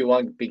 You'll probably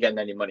won't be getting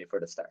any money for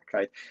the start,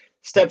 right?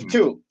 Step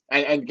two,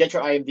 and get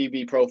your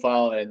IMDb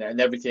profile and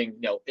everything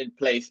in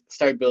place.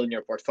 Start building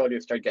your portfolio,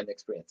 start getting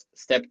experience.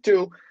 Step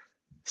two,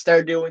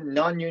 start doing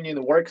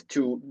non-union work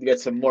to get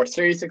some more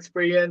serious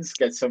experience,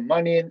 get some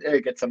money,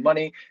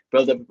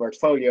 build up a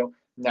portfolio.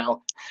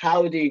 Now,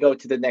 how do you go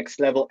to the next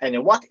level?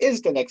 And what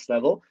is the next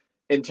level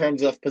in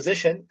terms of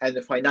position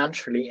and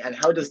financially, and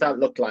how does that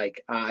look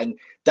like?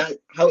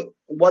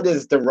 What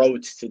is the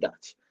road to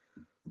that?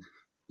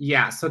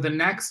 Yeah, so the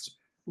next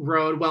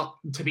road, well,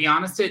 to be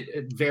honest,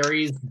 it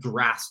varies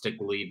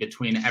drastically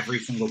between every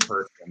single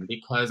person,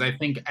 because I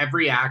think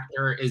every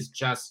actor is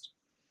just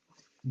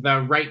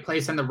the right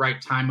place and the right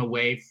time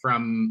away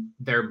from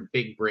their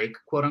big break,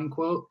 quote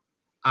unquote.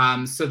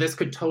 So this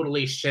could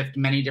totally shift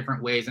many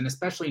different ways. And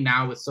especially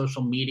now with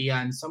social media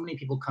and so many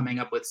people coming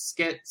up with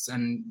skits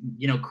and,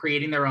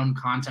 creating their own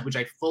content, which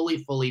I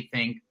fully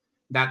think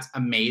that's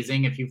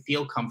amazing. If you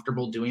feel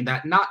comfortable doing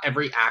that, not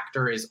every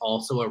actor is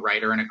also a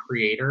writer and a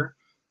creator,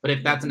 but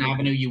if that's an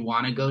avenue you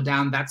want to go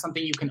down, that's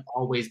something you can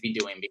always be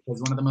doing,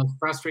 because one of the most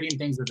frustrating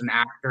things as an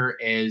actor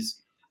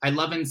is, I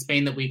love in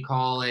Spain that we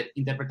call it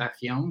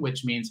interpretación,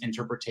 which means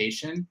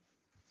interpretation.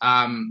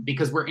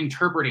 Because we're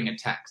interpreting a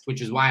text,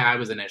 which is why I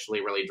was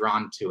initially really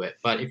drawn to it.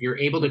 But if you're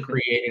able to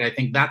create it, I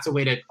think that's a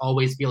way to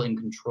always feel in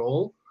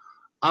control.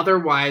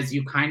 Otherwise,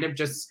 you kind of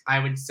just, I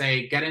would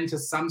say, get into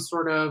some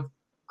sort of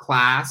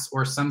class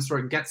or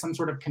get some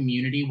sort of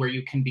community where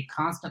you can be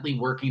constantly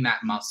working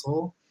that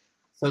muscle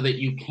so that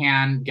you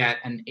can get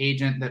an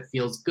agent that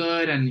feels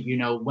good. And,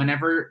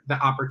 whenever the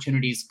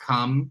opportunities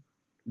come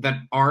that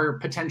are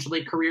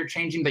potentially career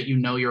changing, that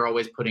you're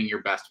always putting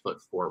your best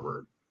foot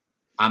forward.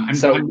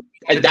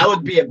 That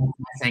would be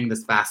saying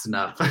this fast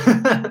enough.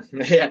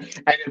 Yeah,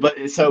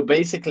 but so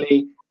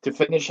basically, to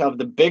finish off,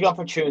 the big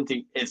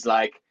opportunity is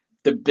like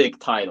the big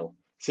title.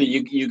 So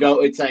you go.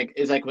 It's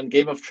like when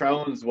Game of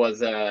Thrones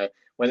was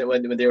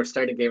when they were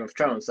starting Game of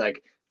Thrones,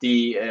 like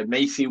the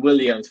Macy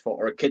Williams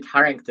or Kit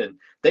Harington,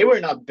 they were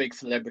not big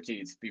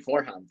celebrities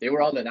beforehand. They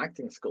were all in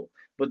acting school,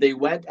 but they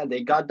went and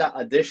they got that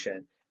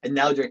audition, and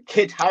now they're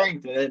Kit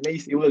Harington and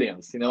Macy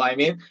Williams. You know what I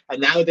mean? And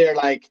now they're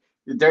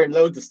in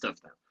loads of stuff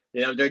now.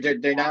 You know,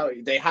 they're now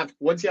they have,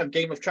 once you have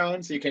Game of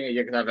Thrones, you can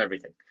have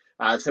everything.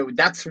 So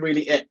that's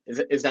really it.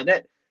 Is that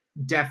it?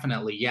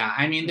 Definitely, yeah.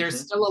 I mean, there's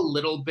still a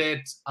little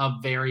bit of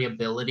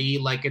variability.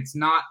 Like, it's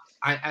not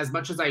as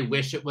much as I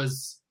wish it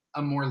was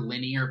a more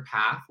linear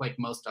path like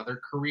most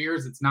other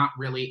careers. It's not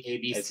really A,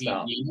 B, C,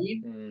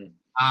 D.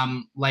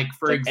 Like,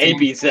 for example, A,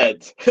 B, Z.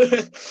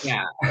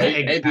 Yeah.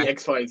 A, B,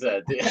 X, Y,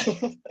 Z.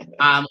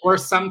 Yeah. Or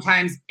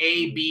sometimes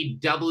A, B,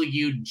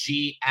 W,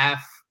 G,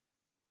 F,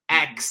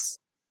 X,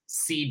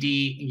 C,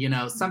 D. You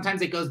know,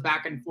 sometimes it goes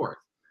back and forth.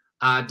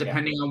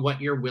 Depending on what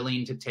you're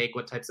willing to take,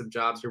 what types of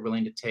jobs you're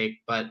willing to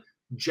take. But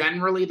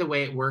generally the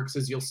way it works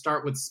is you'll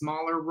start with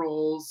smaller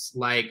roles,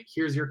 like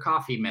here's your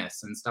coffee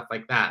miss and stuff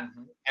like that.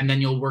 And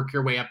then you'll work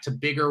your way up to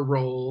bigger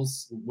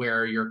roles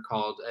where you're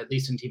called, at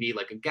least in TV,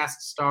 like a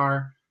guest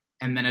star.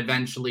 And then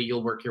eventually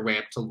you'll work your way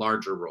up to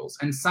larger roles.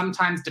 And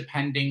sometimes,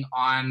 depending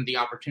on the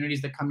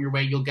opportunities that come your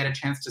way, you'll get a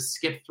chance to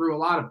skip through a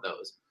lot of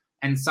those.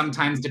 And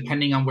sometimes,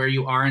 depending on where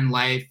you are in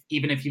life,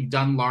 even if you've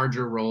done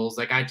larger roles,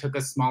 like I took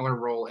a smaller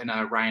role in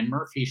a Ryan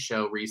Murphy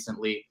show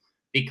recently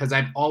because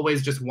I've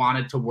always just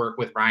wanted to work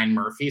with Ryan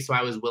Murphy. So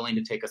I was willing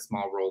to take a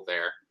small role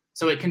there.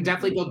 So it can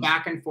definitely go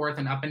back and forth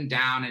and up and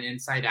down and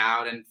inside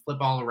out and flip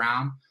all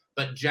around.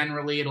 But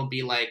generally, it'll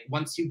be like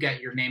once you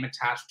get your name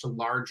attached to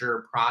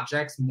larger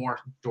projects, more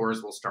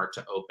doors will start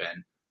to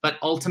open. But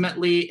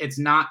ultimately, it's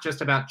not just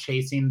about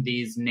chasing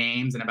these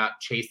names and about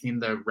chasing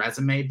the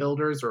resume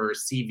builders or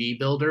CV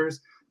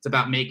builders. It's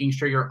about making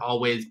sure you're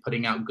always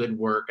putting out good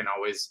work and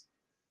always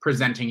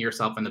presenting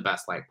yourself in the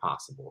best light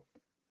possible.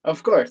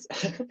 Of course.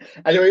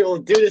 And we will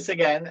do this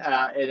again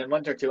in a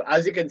month or two.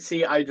 As you can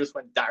see, I just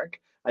went dark.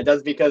 And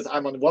that's because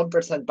I'm on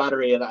 1%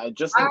 battery, and I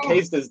just in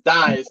case this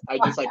dies, I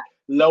just like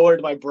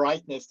lowered my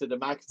brightness to the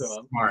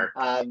maximum. Smart.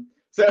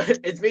 So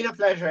it's been a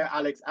pleasure,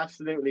 Alex.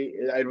 Absolutely.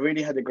 I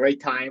really had a great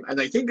time.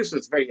 And I think this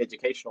was very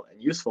educational and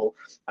useful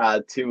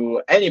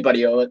to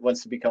anybody who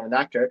wants to become an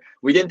actor.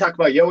 We didn't talk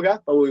about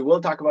yoga, but we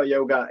will talk about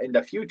yoga in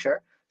the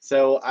future.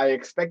 So I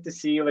expect to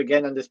see you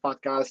again on this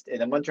podcast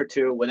in a month or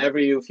two, whenever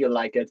you feel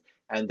like it,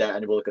 and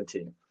we'll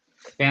continue.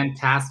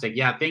 Fantastic.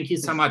 Yeah, thank you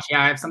so much.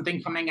 Yeah, I have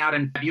something coming out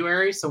in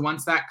February. So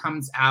once that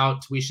comes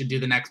out, we should do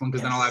the next one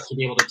because then I'll actually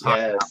be able to talk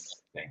about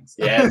things.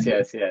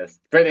 Yes.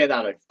 Brilliant,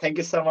 Alex. Thank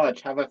you so much.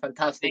 Have a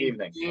fantastic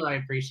evening. Thank you. I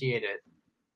appreciate it.